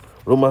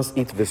 Romans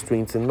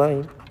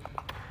 8:29.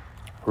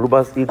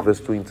 Romans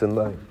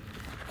 8:29.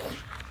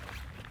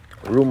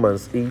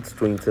 Romans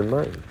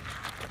 8:29.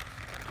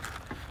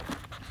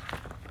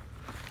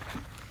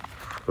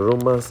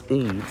 Romans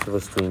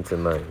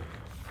 8:29.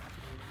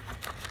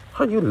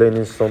 Are you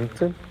learning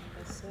something?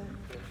 Yes,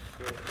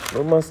 sir.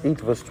 Romans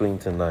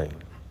 8:29. It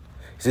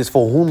says,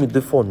 for whom he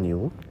therefore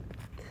knew,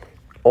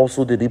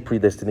 also did he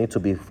predestinate to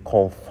be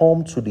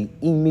conformed to the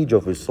image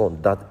of his Son,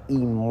 that he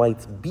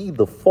might be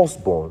the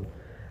firstborn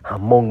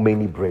among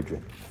many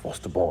brethren.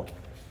 Firstborn.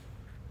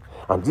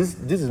 And this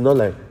is not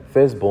like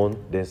firstborn,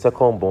 then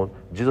secondborn.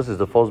 Jesus is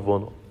the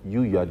firstborn.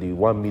 You are the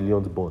 1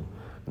 millionth born.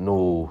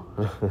 No.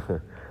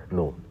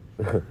 No.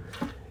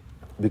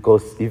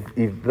 Because if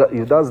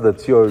that's the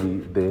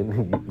theory,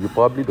 then you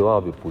probably don't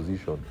have a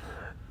position.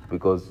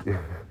 Because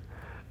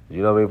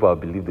You know how many people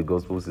believe the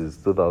gospel since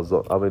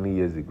 2000, how many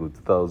years ago?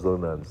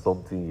 2000 and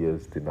something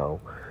years to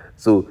now.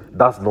 So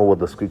that's not what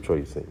the scripture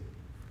is saying.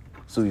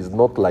 So it's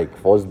not like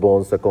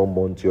firstborn,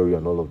 secondborn theory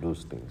and all of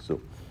those things.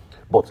 So,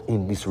 but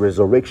in this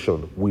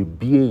resurrection, we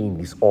bear in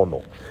his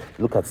honor.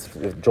 Look at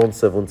John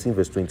 17,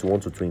 verse 21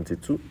 to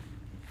 22.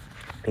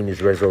 In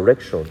his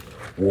resurrection,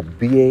 we'll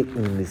bear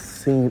in the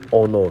same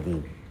honor of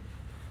him.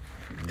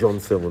 John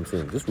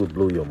 17. This will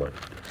blow your mind.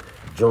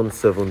 John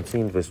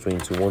 17, verse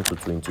 21 to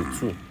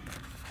 22.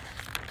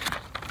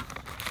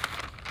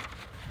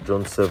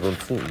 John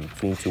 17,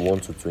 21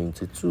 to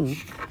 22.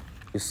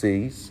 It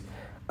says,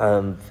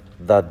 and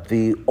that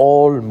they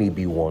all may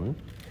be one,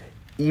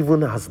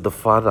 even as the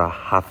Father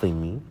hath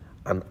in me,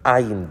 and I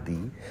in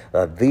thee,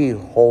 that they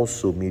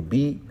also may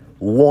be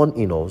one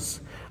in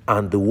us,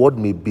 and the world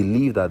may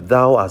believe that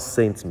thou hast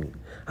sent me,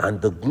 and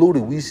the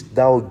glory which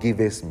thou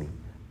gavest me,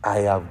 I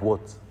have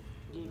what?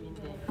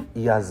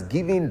 He has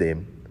given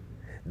them,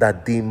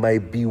 that they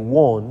might be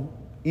one,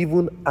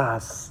 even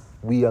as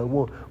we are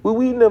one. Will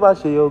we never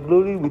share your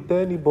glory with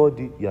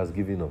anybody? He has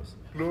given us.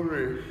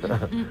 Glory.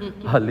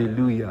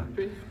 Hallelujah.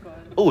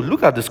 Oh,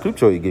 look at the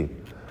scripture again.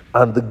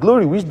 And the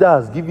glory which thou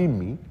hast given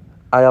me,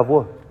 I have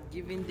what?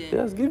 Giving them. He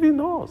has given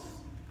us.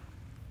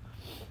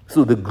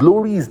 So the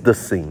glory is the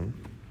same.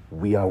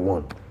 We are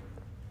one.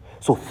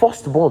 So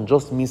firstborn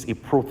just means a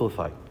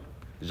prototype.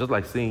 It's just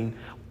like saying,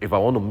 if I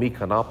want to make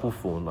an Apple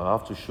phone, I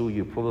have to show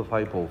you a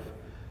prototype of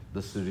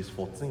the Series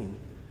 14.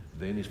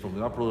 Then it's from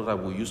that prototype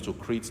we used to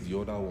create the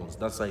other ones.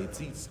 That's how it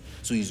is.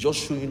 So he's just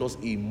showing us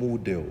a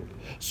model.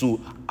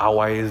 So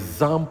our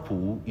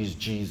example is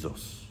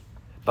Jesus.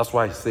 That's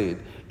why I said,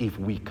 if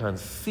we can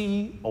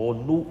see or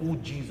know who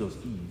Jesus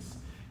is,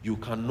 you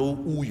can know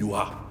who you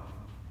are.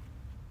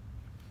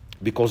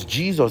 Because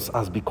Jesus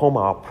has become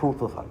our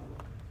prototype.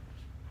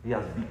 He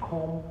has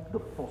become the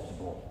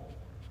firstborn.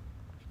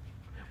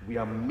 We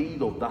are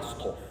made of that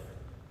stuff.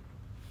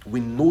 We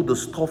know the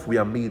stuff we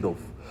are made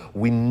of.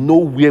 We know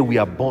where we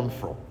are born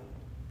from.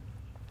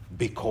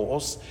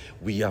 Because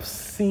we have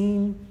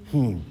seen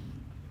him.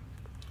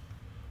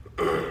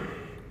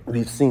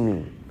 We've seen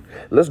him.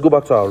 Let's go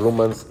back to our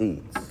Romans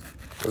 8.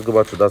 Let's go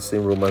back to that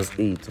same Romans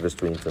 8, verse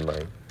 29.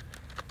 It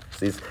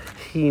says,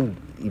 him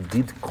he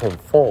did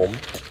conform.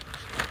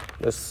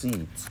 Let's see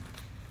it.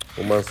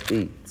 Romans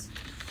 8.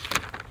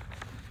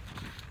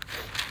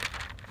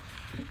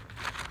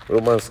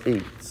 Romans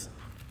 8.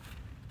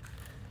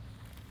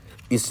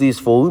 It says,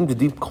 for whom did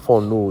he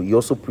foreknow, he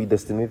also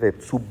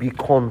predestinated to be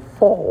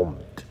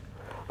conformed.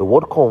 The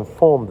word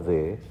conformed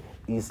there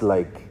is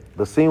like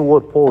the same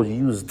word Paul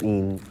used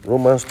in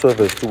Romans 12,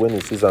 verse 2, when he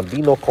says, and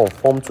be not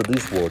conformed to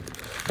this world,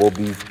 but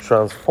be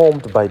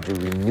transformed by the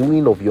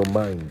renewing of your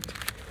mind.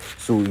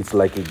 So it's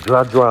like a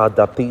gradual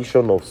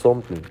adaptation of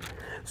something.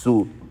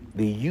 So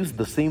they use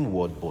the same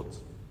word, but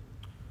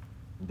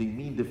they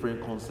mean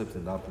different concepts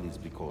in that place,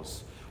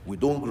 because we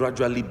don't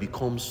gradually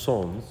become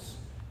sons,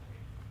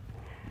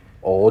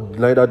 or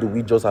neither do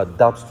we just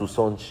adapt to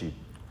sonship.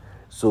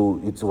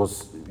 So it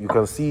was, you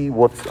can see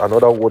what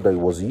another word that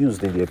was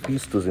used in the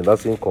epistles in that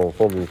same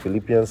conform in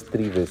Philippians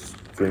 3 verse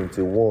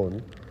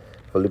 21.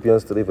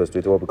 Philippians 3 verse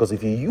 21. Because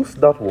if you use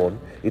that one,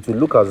 it will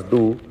look as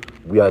though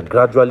we are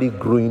gradually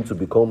growing to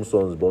become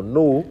sons. But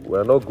no, we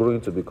are not growing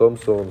to become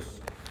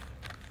sons.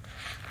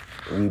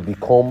 We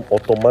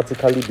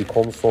automatically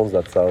become sons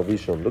at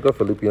salvation. Look at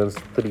Philippians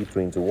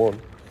 3:21.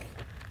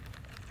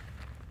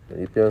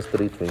 Philippians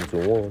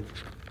 3:21.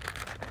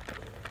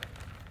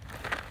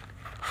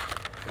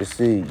 It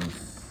says,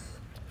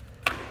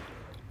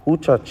 who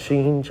shall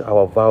change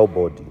our vile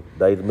body,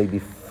 that it may be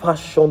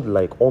fashioned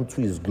like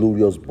unto his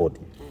glorious body.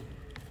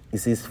 It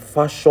says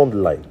fashioned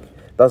like.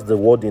 That's the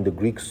word in the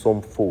Greek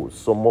somphos.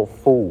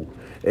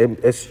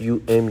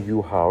 S-U-M-U-R-P-H-O.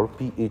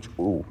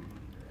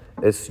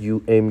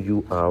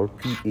 S-U-M-U-R-P-H-O.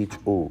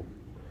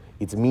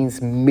 It means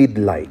made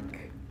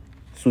like.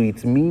 So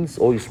it means,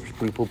 or it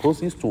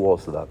proposes to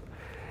us that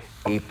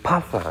a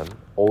pattern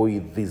or a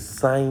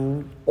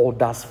design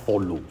others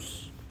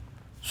follows.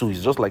 So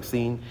it's just like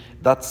saying,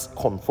 that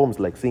conforms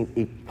like saying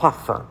a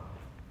pattern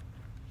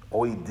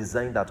or a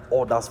design that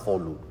others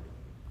follow.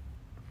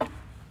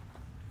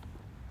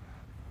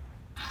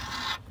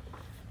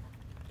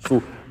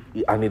 So,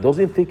 and it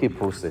doesn't take a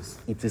process.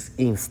 It is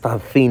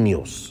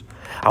instantaneous.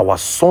 Our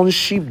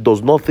sonship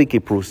does not take a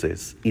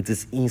process. It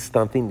is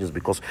instantaneous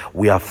because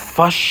we are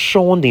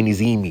fashioned in his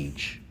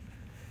image.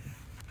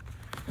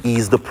 He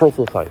is the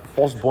prototype,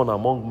 firstborn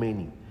among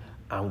many,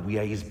 and we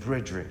are his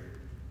brethren.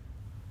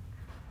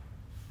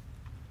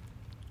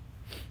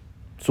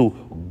 So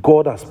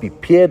God has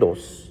prepared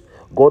us,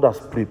 God has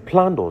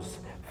pre-planned us,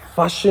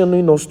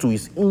 fashioning us to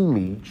his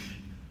image,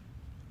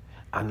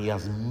 and he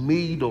has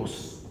made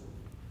us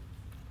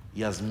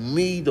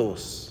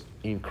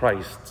in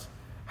Christ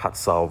at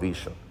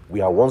salvation.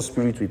 We are one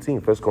spirit with him.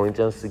 1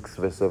 Corinthians 6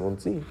 verse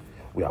 17.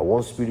 We are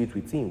one spirit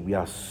with him. We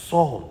are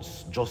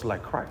sons just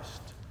like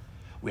Christ.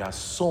 We are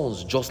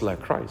sons just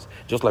like Christ.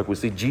 Just like we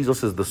say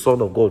Jesus is the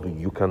Son of God,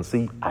 you can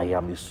say I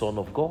am the Son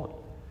of God.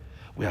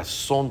 We are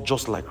sons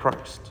just like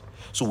Christ.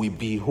 So we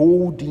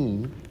behold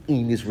him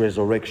in his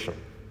resurrection.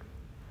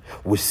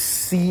 We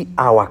see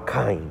our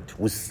kind,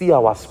 we see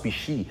our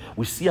species,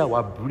 we see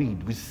our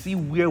breed, we see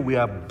where we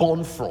are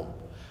born from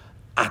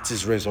at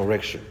his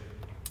resurrection.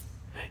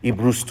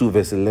 Hebrews 2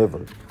 verse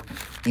 11.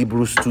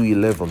 Hebrews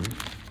 2:11.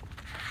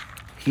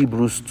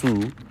 Hebrews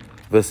 2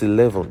 verse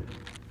 11.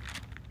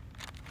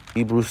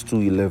 Hebrews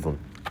 2:11.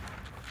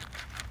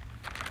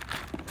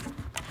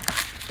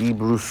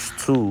 Hebrews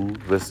 2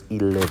 verse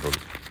 11.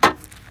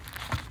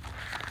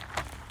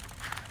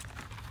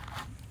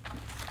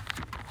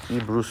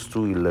 Hebrews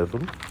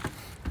 2:11.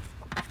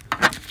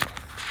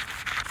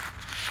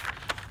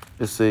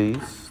 It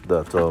says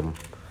that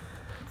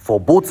for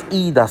both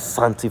he that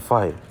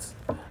sanctified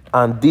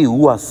and they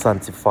who are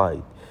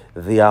sanctified,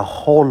 they are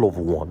all of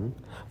one,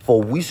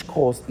 for which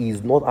cause he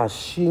is not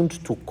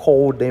ashamed to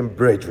call them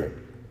brethren.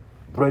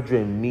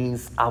 Brethren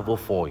means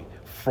avophoi,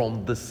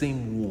 from the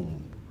same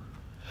womb.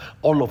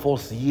 All of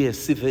us here,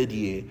 seated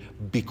here,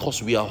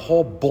 because we are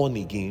all born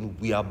again,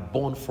 we are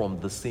born from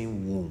the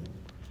same womb.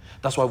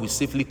 That's why we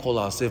safely call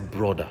ourselves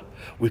brother.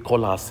 We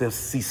call ourselves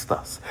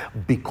sisters,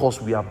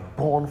 because we are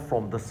born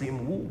from the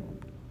same womb.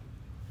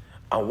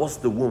 And what's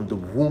the womb? The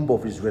womb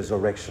of his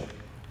resurrection.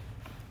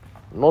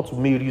 Not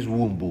Mary's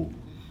womb.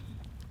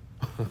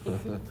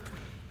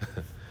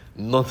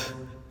 Not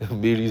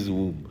Mary's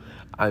womb.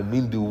 I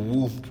mean the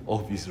womb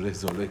of his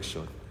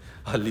resurrection.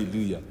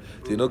 Hallelujah.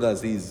 So you're not going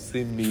to say it's the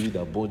same Mary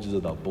that born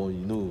Jesus that born.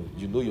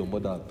 You know your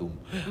mother at home.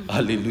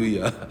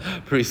 Hallelujah.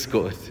 Praise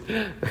God.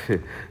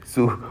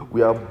 So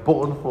we are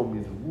born from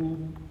his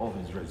womb of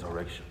his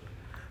resurrection.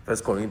 1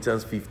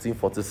 Corinthians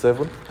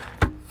 15:47.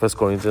 1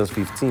 Corinthians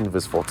 15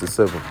 verse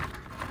 47.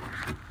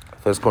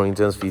 1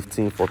 Corinthians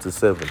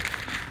 15:47.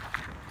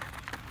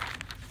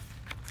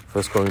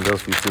 1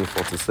 Corinthians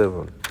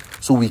 15:47.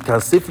 So we can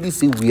safely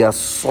say we are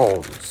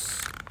sons.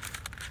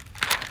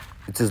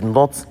 It is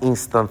not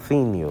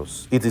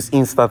instantaneous. It is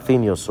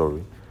instantaneous,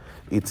 sorry.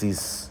 It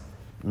is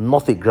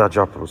not a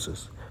gradual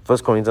process.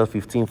 1 Corinthians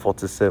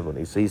 15:47.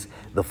 It says,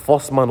 the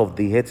first man of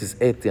the earth is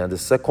earthly, and the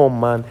second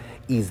man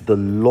is the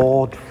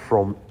Lord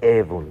from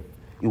heaven.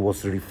 It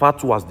was referred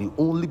to as the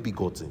only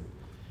begotten.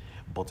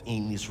 But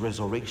in his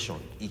resurrection,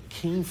 he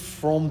came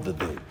from the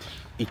dead.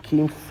 He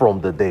came from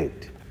the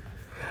dead.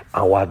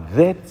 Our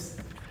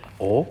death,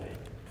 or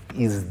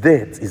his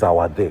death, is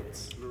our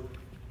death.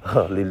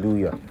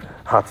 Hallelujah.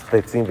 Acts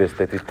 13 verse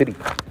 33.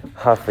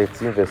 Acts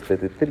 13 verse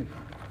 33.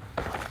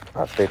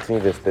 Acts 13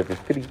 verse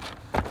 33.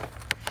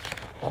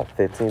 Acts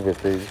 13 verse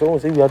 33. Someone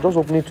say, we are just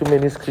opening too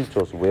many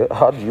scriptures. Well,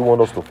 how do you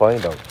want us to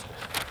find out?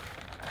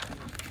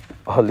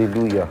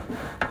 Hallelujah.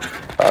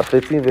 Acts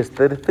 13 verse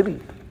 33.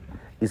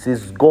 It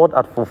says, God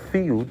had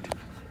fulfilled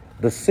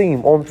the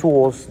same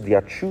unto us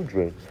their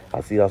children,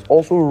 as he has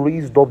also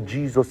raised up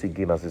Jesus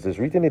again, as it is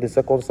written in the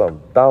second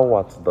Psalm, thou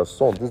art the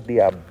Son, this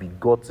day I have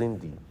begotten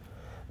thee.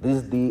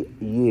 This day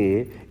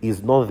here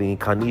is not the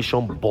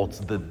incarnation, but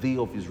the day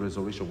of his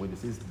resurrection. When it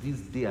says, this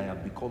day I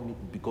have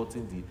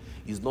begotten thee,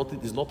 it's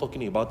not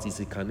talking about his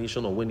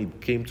incarnation or when he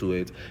came to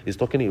it. It's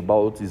talking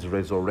about his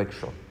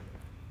resurrection.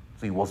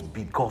 So he was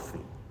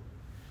begotten,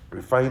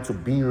 referring to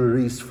being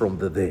raised from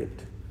the dead.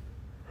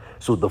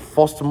 So the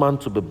first man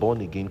to be born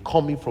again,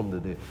 coming from the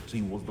dead. So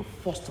he was the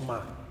first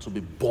man to be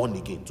born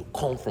again, to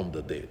come from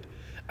the dead.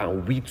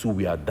 And we too,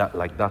 we are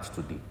like that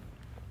today.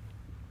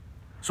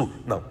 So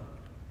now,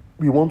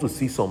 we want to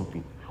see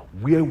something.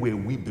 Where were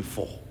we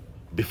before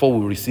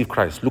we received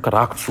Christ? Look at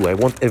Acts 2. I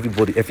want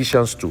everybody,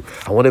 Ephesians 2.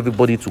 I want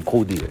everybody to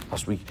go there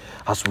as we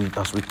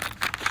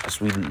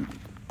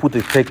put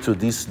a peg to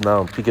this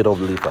now and pick it up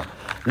later.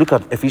 Look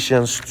at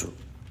Ephesians 2.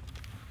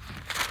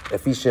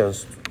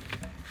 Ephesians 2.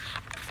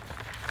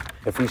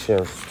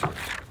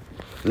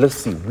 Let's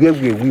see. Where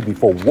were we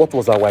before? What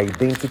was our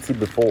identity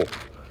before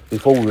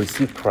we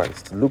received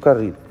Christ? Look at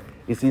it.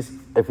 It says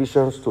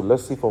Ephesians 2.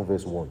 Let's see from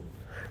verse 1.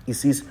 It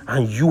says,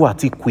 and you are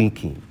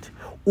quickened,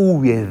 who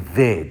were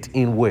dead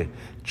in where?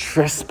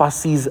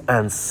 Trespasses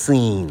and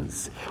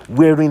sins,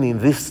 wherein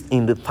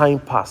in the time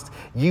past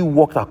ye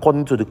walked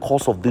according to the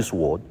course of this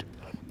world,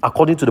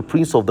 according to the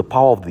prince of the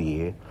power of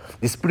the air,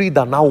 the spirit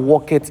that now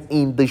walketh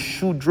in the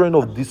children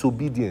of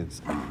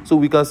disobedience. So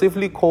we can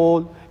safely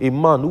call a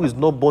man who is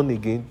not born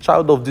again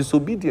child of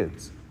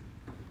disobedience.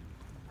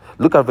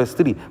 Look at verse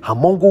 3.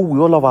 Among whom we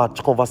all have our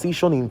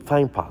conversation in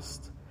time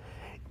past,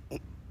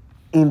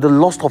 in the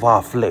lust of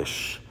our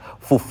flesh,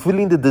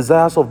 fulfilling the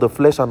desires of the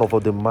flesh and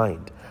of the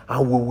mind,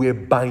 and we were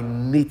by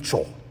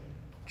nature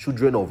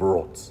children of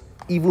wrath,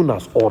 even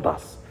as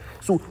others.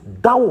 So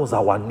that was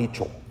our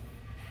nature.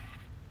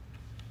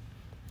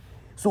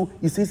 So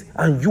he says,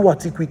 and you are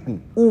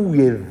quickened, who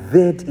were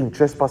dead in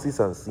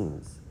trespasses and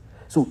sins.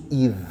 So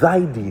he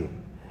died there.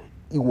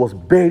 He was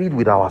buried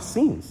with our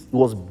sins. He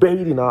was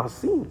buried in our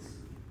sins.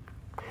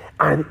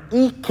 And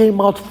he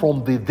came out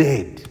from the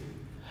dead.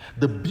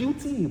 The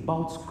beauty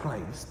about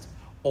Christ,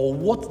 or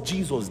what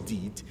Jesus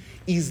did,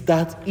 is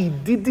that he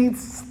didn't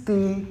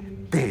stay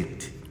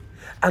dead.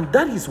 And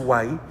that is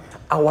why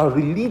our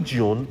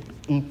religion,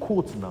 in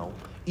quotes now,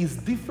 is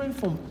different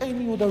from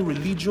any other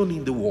religion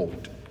in the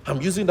world.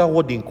 I'm using that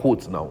word in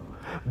quotes now.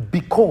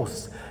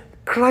 Because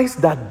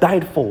Christ that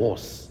died for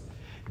us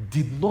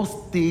did not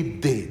stay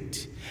dead.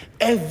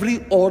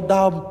 Every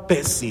other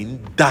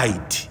person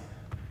died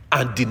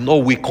and did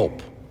not wake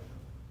up.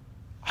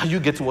 Are you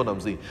getting what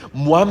I'm saying?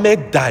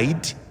 Muhammad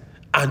died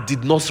and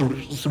did not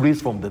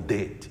raise from the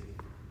dead.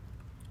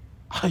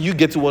 Are you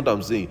getting what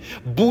I'm saying?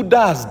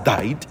 Buddha has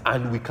died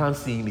and we can't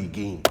see him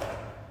again.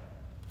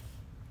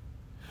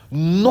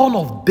 None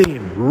of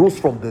them rose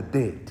from the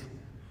dead.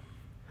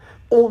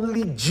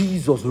 Only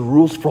Jesus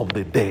rose from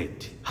the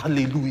dead.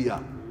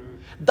 Hallelujah.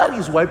 That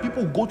is why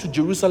people go to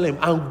Jerusalem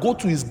and go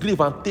to his grave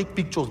and take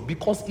pictures,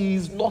 because he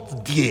is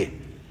not there.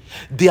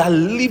 They are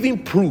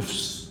living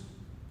proofs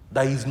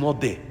that he is not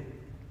there.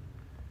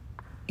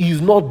 He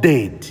is not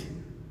dead.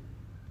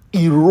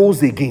 He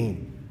rose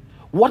again.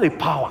 What a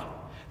power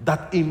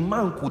that a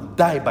man could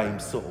die by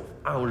himself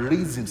and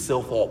raise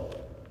himself up.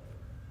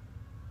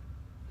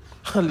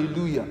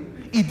 Hallelujah.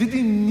 He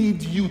didn't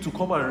need you to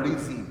come and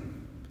raise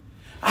him.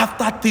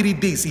 After 3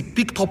 days, he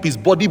picked up his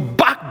body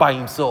back by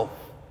himself.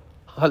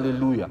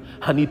 Hallelujah.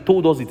 And he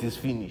told us it is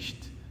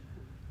finished.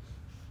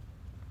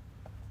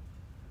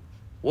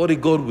 What a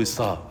God we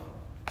serve.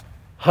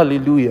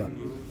 Hallelujah.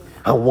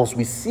 And once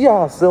we see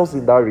ourselves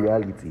in that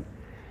reality,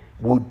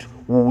 we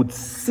would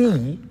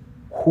see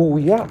who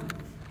we are.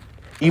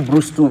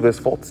 Hebrews 2 verse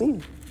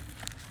 14.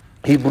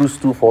 Hebrews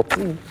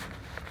 2:14.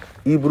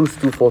 Hebrews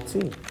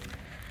 2:14.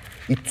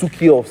 He took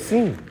care of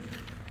sin.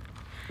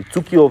 He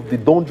took care of the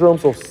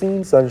doldrums of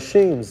sins and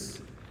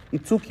shames. He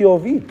took care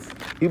of it.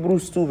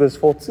 Hebrews 2 verse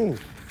 14.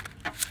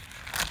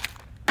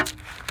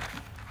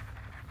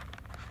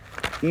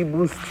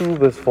 Hebrews 2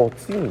 verse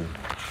 14.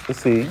 It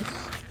says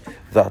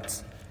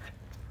that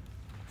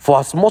for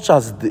as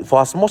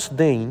much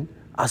then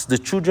as the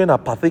children are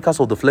partakers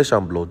of the flesh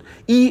and blood,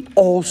 he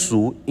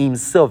also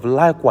himself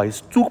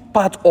likewise took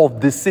part of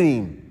the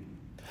same,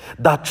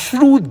 that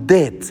through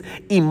death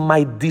he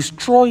might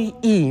destroy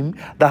him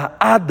that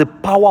had the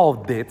power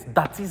of death,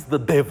 that is the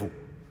devil.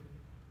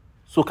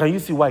 So can you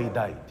see why he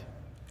died?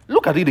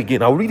 Look at it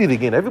again. I'll read it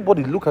again.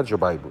 Everybody look at your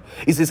Bible.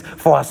 It says,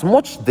 for as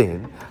much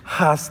then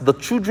as the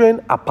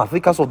children are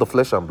partakers of the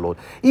flesh and blood,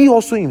 he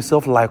also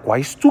himself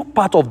likewise took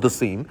part of the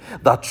same,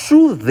 that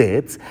through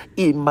death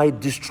he might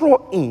destroy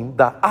him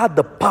that had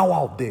the power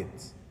of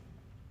death.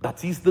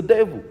 That is the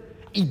devil.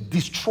 He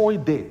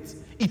destroyed death.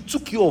 He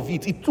took care of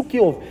it. He took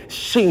care of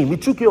shame. He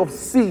took care of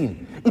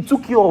sin. He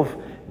took care of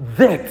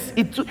death.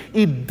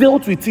 He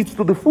dealt with it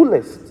to the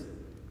fullest.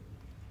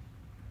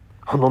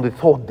 And on the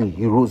third day,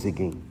 he rose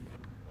again.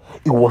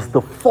 He was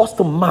the first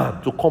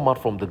man to come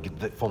out from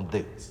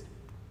death.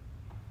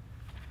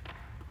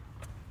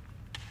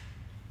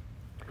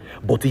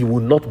 But he will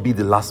not be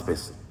the last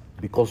person,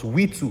 because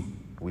we too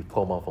will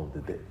come out from the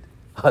dead.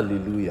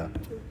 Hallelujah.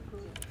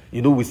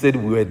 You know, we said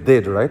we were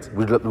dead, right?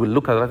 We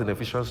look at that in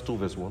Ephesians 2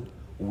 verse 1.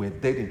 We were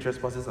dead in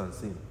trespasses and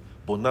sin.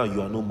 But now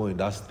you are no more in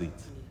that state.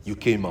 You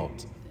came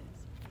out.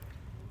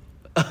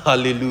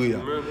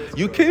 Hallelujah.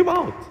 You came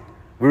out.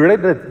 We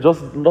read that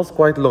just not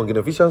quite long in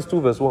Ephesians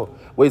 2 verse 1,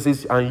 where it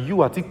says, and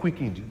you are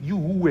quickened, you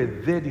who were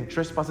dead in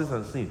trespasses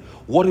and sin.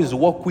 What is the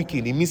word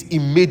quickened? It means he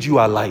made you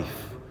alive.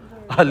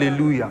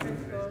 Hallelujah.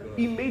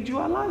 He made you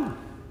alive.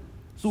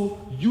 So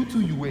you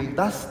too, you were in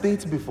that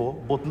state before,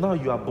 but now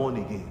you are born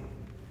again.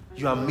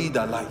 You are made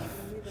alive.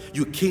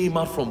 You came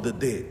out from the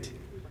dead.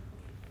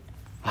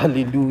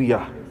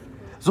 Hallelujah.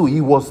 So he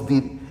was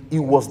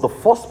the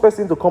first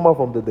person to come out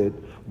from the dead,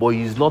 but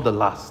he is not the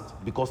last,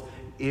 because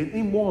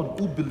anyone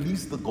who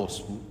believes the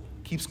gospel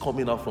keeps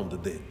coming out from the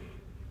dead.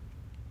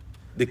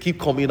 They keep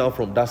coming out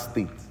from that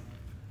state.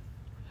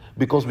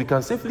 Because we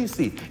can safely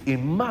say a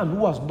man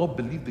who has not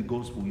believed the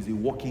gospel is a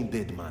walking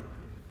dead man.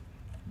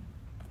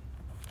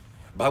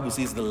 The Bible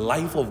says the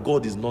life of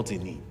God is not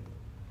in him.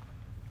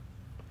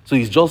 So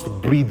he's just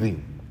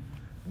breathing,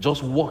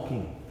 just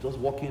walking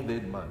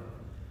dead man.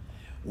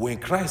 When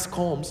Christ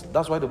comes,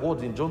 that's why the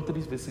word in John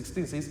 3 verse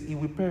 16 says he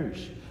will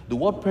perish. The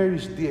word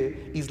perish there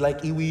is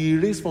like he will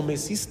erase from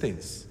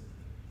existence.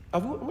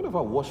 Have you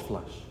ever watched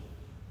Flash?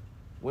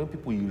 When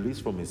people erase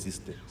from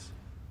existence.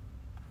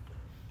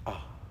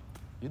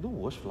 You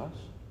don't watch Flash?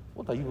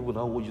 What are you people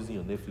now using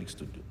your Netflix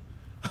to do?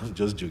 I'm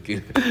just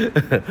joking.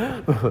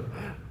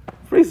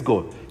 Praise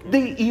God.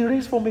 They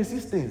erase from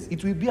existence.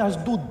 It will be as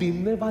though they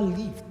never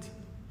lived.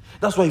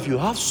 That's why if you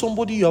have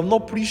somebody you have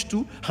not preached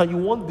to and you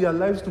want their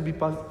lives to be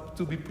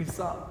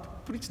preserved,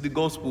 preach the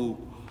gospel.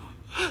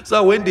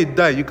 So when they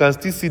die, you can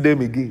still see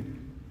them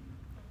again.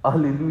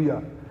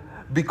 Hallelujah.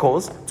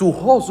 Because to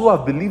us who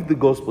have believed the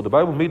gospel, the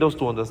Bible made us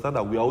to understand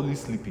that we are only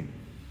sleeping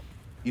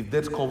if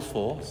death comes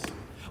for us.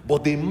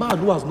 But the man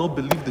who has not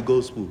believed the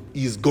gospel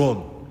is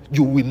gone.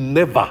 You will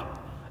never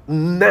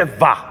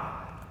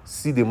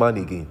see the man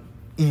again.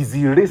 He is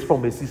erased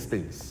from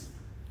existence.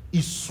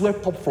 He's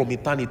swept up from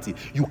eternity.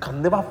 You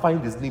can never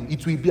find his name.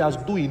 It will be as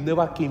though he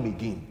never came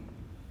again.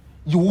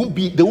 There won't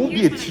be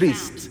a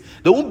trace.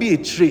 There won't be a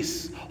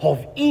trace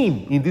of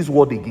him in this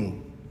world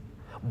again.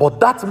 But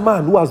that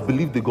man who has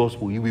believed the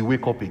gospel, he will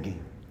wake up again.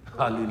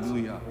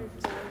 Hallelujah.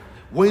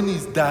 When he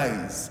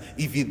dies,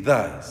 if he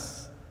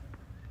dies,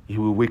 he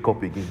will wake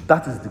up again.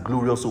 That is the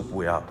glorious hope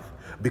we have.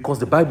 Because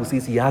the Bible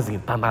says he has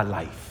eternal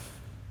life.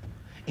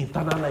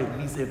 Eternal life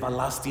means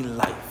everlasting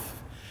life.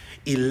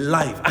 A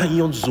life,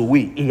 Ayon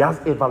Zoe, he has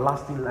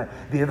everlasting life.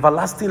 The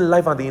everlasting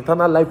life and the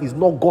eternal life is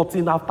not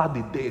gotten after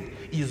the death.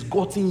 It is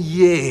gotten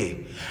here.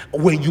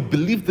 When you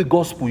believe the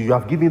gospel, you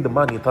have given the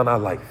man eternal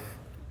life.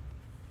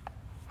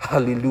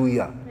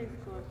 Hallelujah.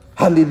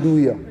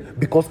 Hallelujah.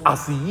 Because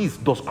as he is,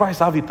 does Christ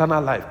have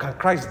eternal life? Can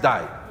Christ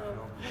die?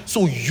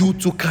 So you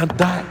too can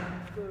die.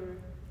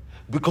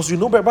 Because you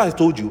know, Bible has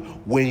told you,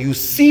 when you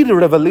see the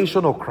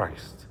revelation of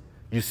Christ,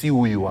 you see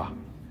who you are.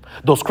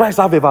 Does Christ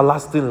have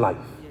everlasting life?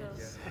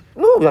 Yes.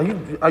 No,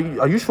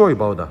 are you sure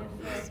about that?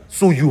 Yes.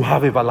 So you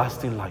have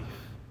everlasting life.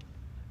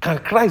 Can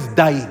Christ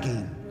die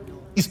again?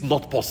 It's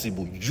not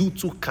possible. You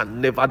too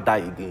can never die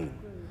again.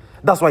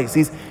 That's why it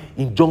says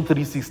in John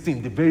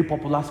 3:16, the very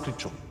popular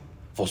scripture,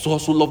 for so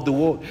also loved the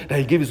world that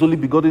he gave his only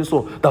begotten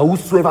son, that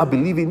whosoever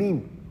believe in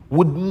him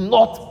would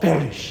not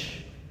perish.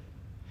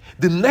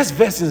 The next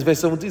verse in verse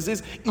 17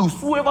 says,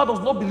 whosoever does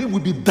not believe will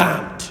be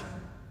damned.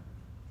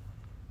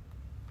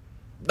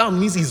 That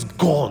means he's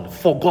gone,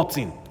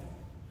 forgotten,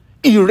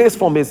 erased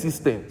from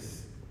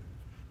existence.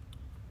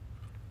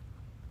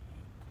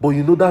 But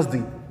you know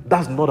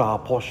that's not our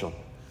portion.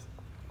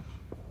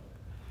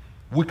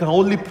 We can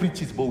only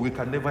preach it, but we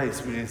can never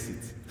experience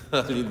it.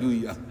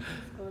 Hallelujah.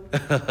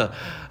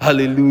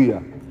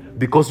 Hallelujah.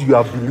 Because you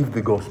have believed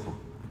the gospel.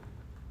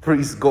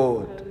 Praise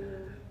God.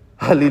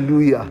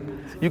 Hallelujah.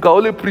 You can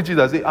only preach it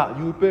and say,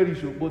 you will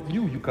perish, but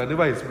you can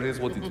never experience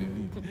what it will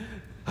be.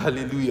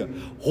 Hallelujah.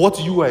 What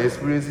you are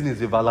experiencing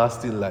is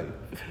everlasting life.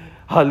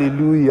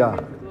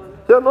 Hallelujah.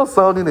 You're not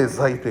sounding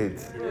excited.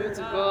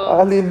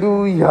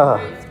 Hallelujah.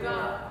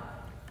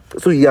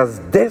 So he has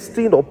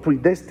destined or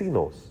predestined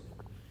us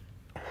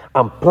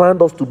and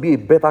planned us to be a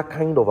better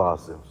kind of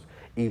ourselves,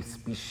 a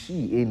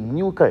species, a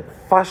new kind,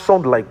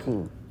 fashioned like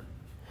him.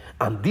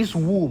 And this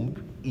womb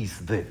is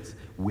that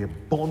we're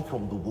born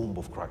from the womb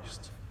of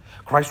Christ.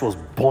 Christ was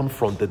born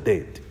from the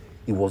dead.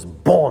 He was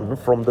born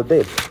from the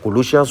dead.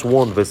 Colossians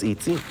 1 verse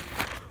 18.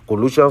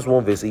 Colossians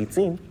 1 verse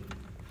 18.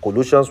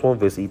 Colossians 1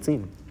 verse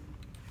 18.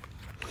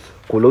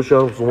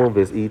 Colossians 1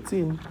 verse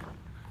 18.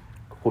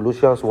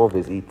 Colossians 1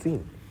 verse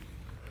 18.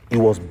 He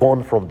was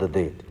born from the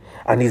dead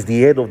and is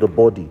the head of the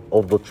body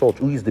of the church,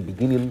 who is the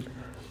beginning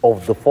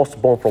of the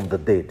firstborn from the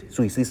dead.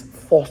 So he says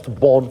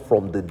firstborn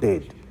from the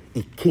dead.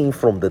 He came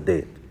from the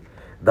dead,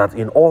 that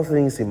in all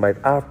things he might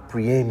have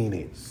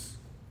preeminence.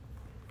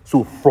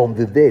 So from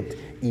the dead,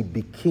 he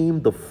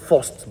became the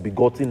first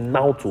begotten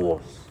now to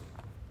us.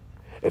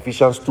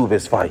 Ephesians 2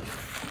 verse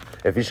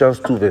 5. Ephesians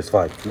 2 verse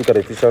 5. Look at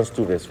Ephesians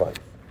 2 verse 5.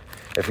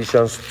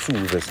 Ephesians 2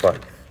 verse 5.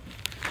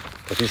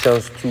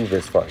 Ephesians 2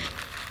 verse 5.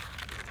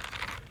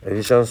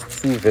 Ephesians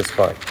 2 verse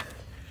 5.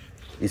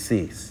 It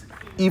says,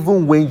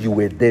 even when you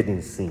were dead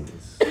in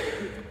sins,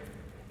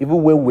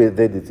 even when we were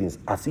dead in sins,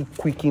 as he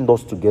quickened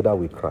us together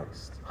with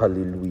Christ.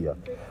 Hallelujah.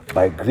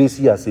 By grace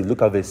he has saved.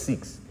 Look at verse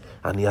 6.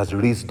 And he has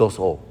raised us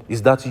up.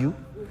 Is that you?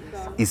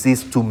 It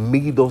says to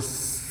make us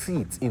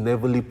sit in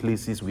heavenly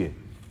places where?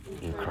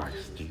 In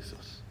Christ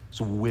Jesus.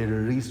 So we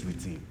were raised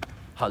with him.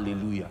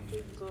 Hallelujah.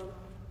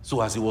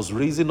 So as he was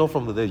raising up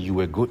from the dead, you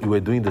were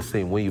doing the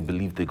same when you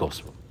believed the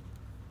gospel.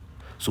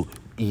 So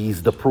he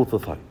is the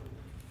prototype.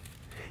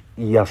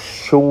 He has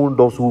shown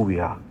us who we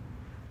are.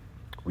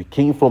 We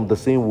came from the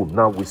same womb.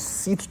 Now we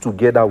sit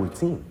together with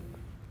him.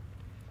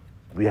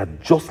 We are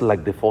just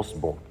like the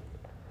firstborn.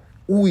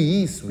 Who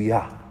he is, we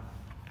are.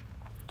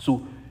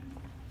 So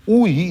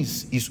who he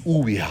is who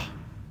we are.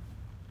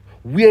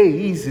 Where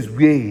he is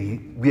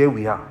where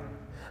we are.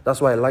 That's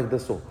why I like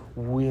this song.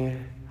 Where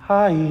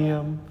I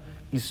am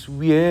is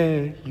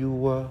where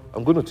you are.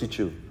 I'm going to teach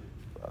you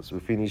as we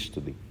finish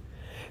today.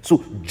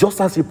 So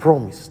just as he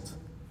promised,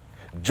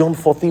 John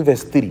 14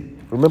 verse 3.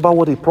 Remember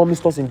what he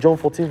promised us in John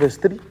 14 verse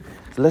 3?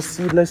 So let's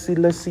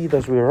see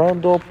as we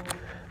round up.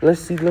 Let's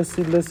see.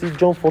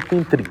 John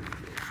 14 3.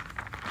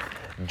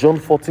 John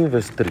 14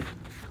 verse 3.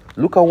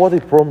 Look at what he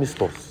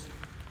promised us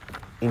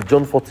in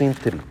John 14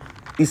 3.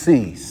 He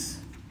says,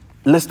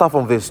 let's start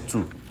from verse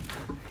 2.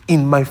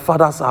 In my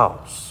Father's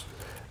house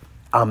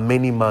are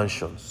many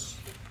mansions.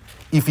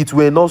 If it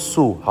were not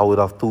so, I would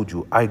have told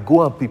you. I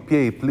go and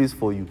prepare a place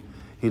for you.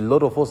 A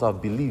lot of us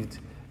have believed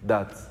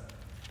that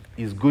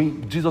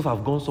Jesus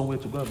have gone somewhere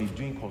to go and be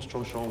doing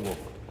construction work.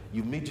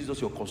 You made Jesus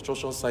your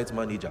construction site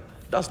manager.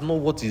 That's not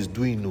what he's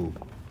doing, no.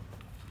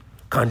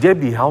 Can there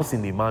be a house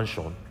in a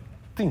mansion?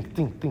 Think.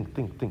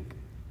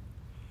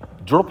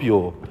 Drop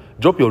your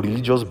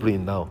religious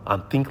brain now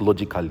and think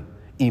logically.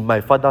 In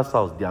my Father's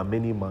house, there are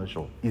many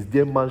mansions. Is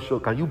there mansion?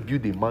 Can you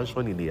build a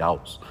mansion in a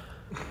house?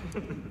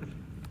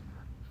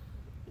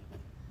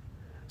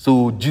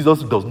 So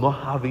Jesus does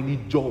not have any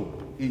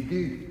job.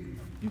 Again,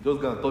 you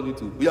just gonna turn it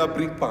to,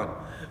 bring pan,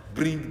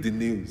 bring the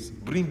nails,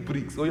 bring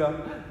bricks.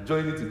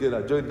 Join it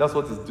together. That's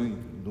what he's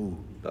doing. No,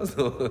 that's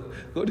not.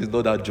 God is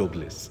not that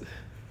jobless.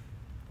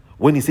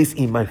 When he says,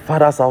 in my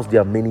Father's house,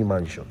 there are many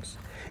mansions.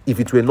 If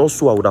it were not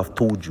so, I would have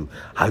told you.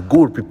 I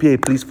go prepare a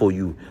place for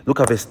you. Look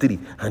at verse 3.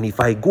 And if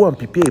I go and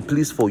prepare a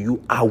place for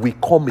you, I will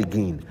come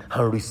again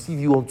and receive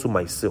you unto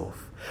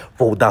myself.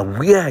 For that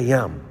where I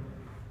am,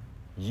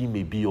 ye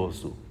may be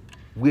also.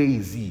 Where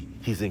is he?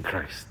 He's in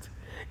Christ.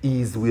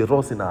 He is with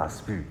us in our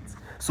spirit.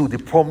 So the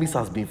promise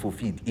has been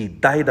fulfilled. He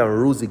died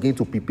and rose again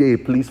to prepare a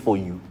place for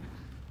you.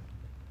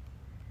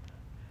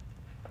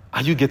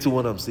 Are you getting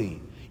what I'm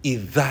saying? He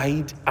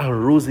died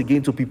and rose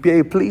again to prepare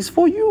a place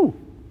for you.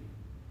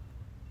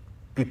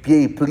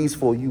 Prepare a place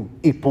for you,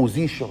 a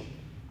position.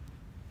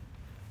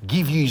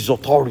 Give you his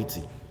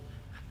authority.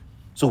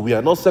 So we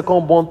are not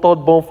second born,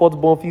 third born, fourth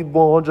born, fifth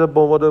born, 100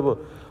 born, whatever.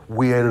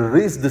 We are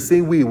raised the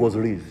same way he was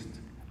raised.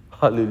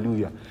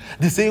 Hallelujah.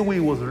 The same way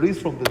he was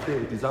raised from the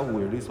dead is how we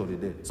were raised from the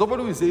dead.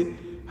 Somebody will say,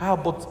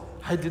 but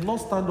I did not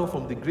stand up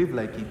from the grave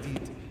like he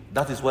did.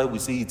 That is why we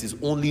say it is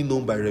only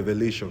known by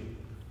revelation.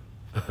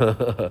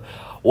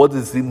 What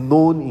is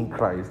known in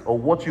Christ, or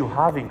what you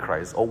have in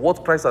Christ, or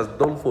what Christ has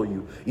done for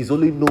you, is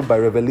only known by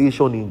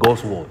revelation in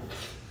God's word.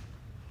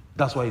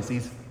 That's why it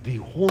says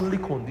the only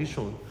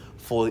condition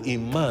for a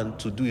man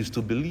to do is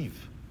to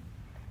believe.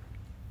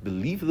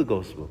 Believe the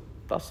gospel.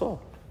 That's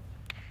all.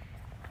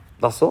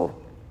 That's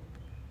all.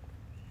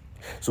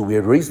 So we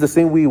are raised the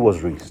same way he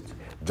was raised.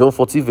 John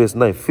 14 verse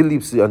 9,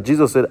 Philip said, and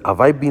Jesus said,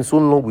 have I been so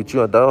long with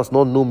you and thou hast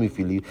not known me,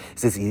 Philip? He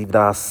says, if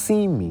thou hast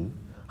seen me,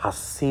 has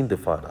seen the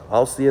Father.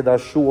 How say that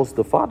show us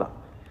the Father?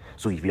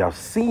 So if you have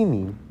seen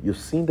him, you've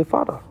seen the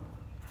Father.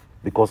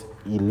 Because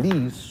he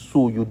lives,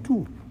 so you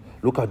do.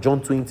 Look at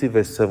John 20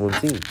 verse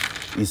 17.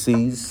 He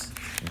says,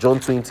 John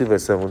 20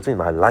 verse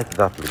 17, I like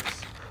that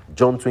place.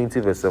 John 20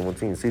 verse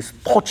 17, it says,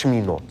 touch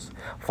me not,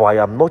 for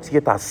I am not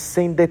yet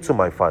ascended to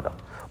my Father,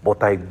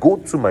 but I go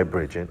to my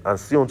brethren and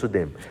say unto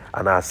them,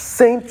 and I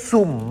ascend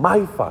to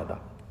my Father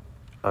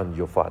and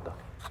your Father,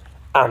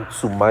 and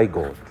to my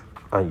God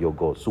and your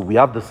God. So we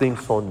have the same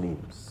son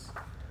names.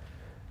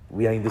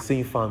 We are in the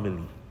same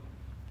family.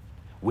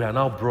 We are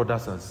now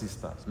brothers and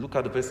sisters. Look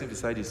at the person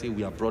beside you, say,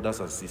 we are brothers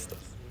and sisters.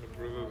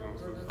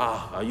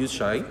 Are you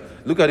shy?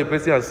 Look at the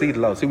person and say it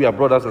loud. Say, we are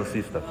brothers and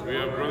sisters. We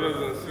are brothers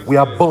and sisters. We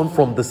are born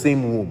from the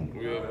same womb.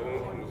 We are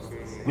born from the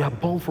same womb. We are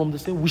born from the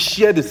same. We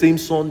share the same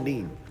son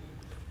name.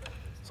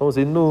 Someone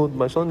say, no,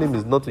 my son name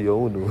is not your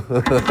own.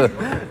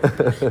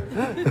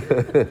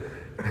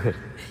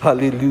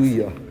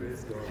 Hallelujah.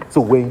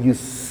 So when you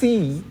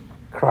see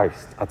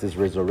Christ at his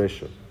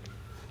resurrection,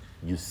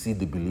 you see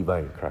the believer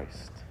in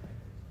Christ.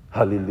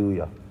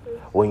 Hallelujah.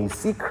 When you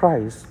see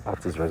Christ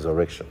at his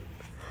resurrection,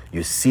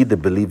 you see the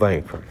believer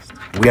in Christ.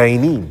 We are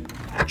in him,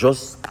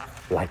 just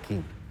like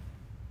him,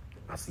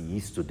 as he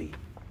is today.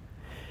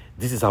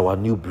 This is our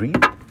new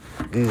breed.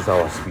 This is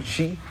our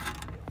species.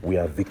 We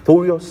are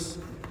victorious.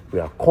 We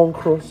are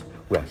conquerors.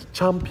 We are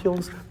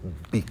champions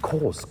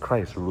because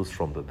Christ rose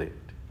from the dead.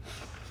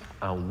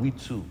 And we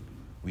too,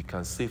 we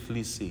can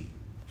safely say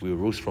we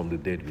rose from the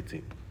dead with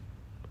him.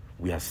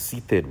 We are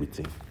seated with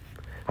him.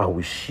 And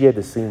we share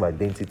the same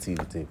identity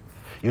with him.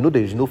 You know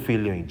there is no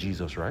failure in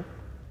Jesus, right?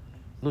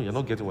 No, you're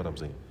not getting what I'm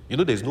saying. You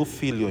know there's no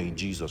failure in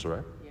Jesus,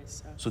 right?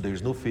 Yes, sir. So there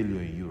is no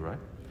failure in you, right?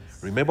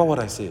 Yes. Remember what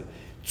I said.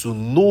 To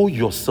know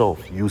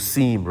yourself, you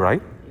see him,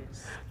 right?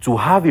 Yes. To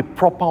have a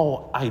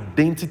proper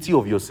identity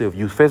of yourself,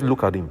 you first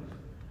look at him.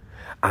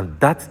 And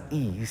that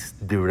is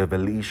the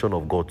revelation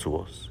of God to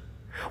us.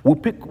 We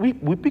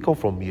pick up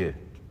from here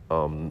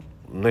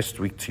next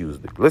week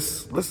Tuesday.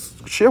 Let's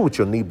share with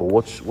your neighbor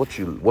what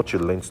you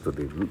learned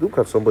today. Look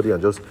at somebody and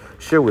just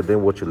share with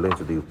them what you learned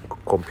today.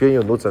 Compare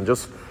your notes and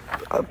just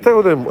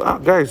tell them,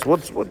 guys,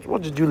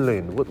 what did you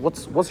learn?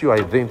 What's your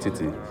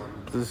identity?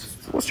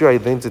 What's your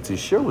identity?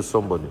 Share with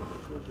somebody.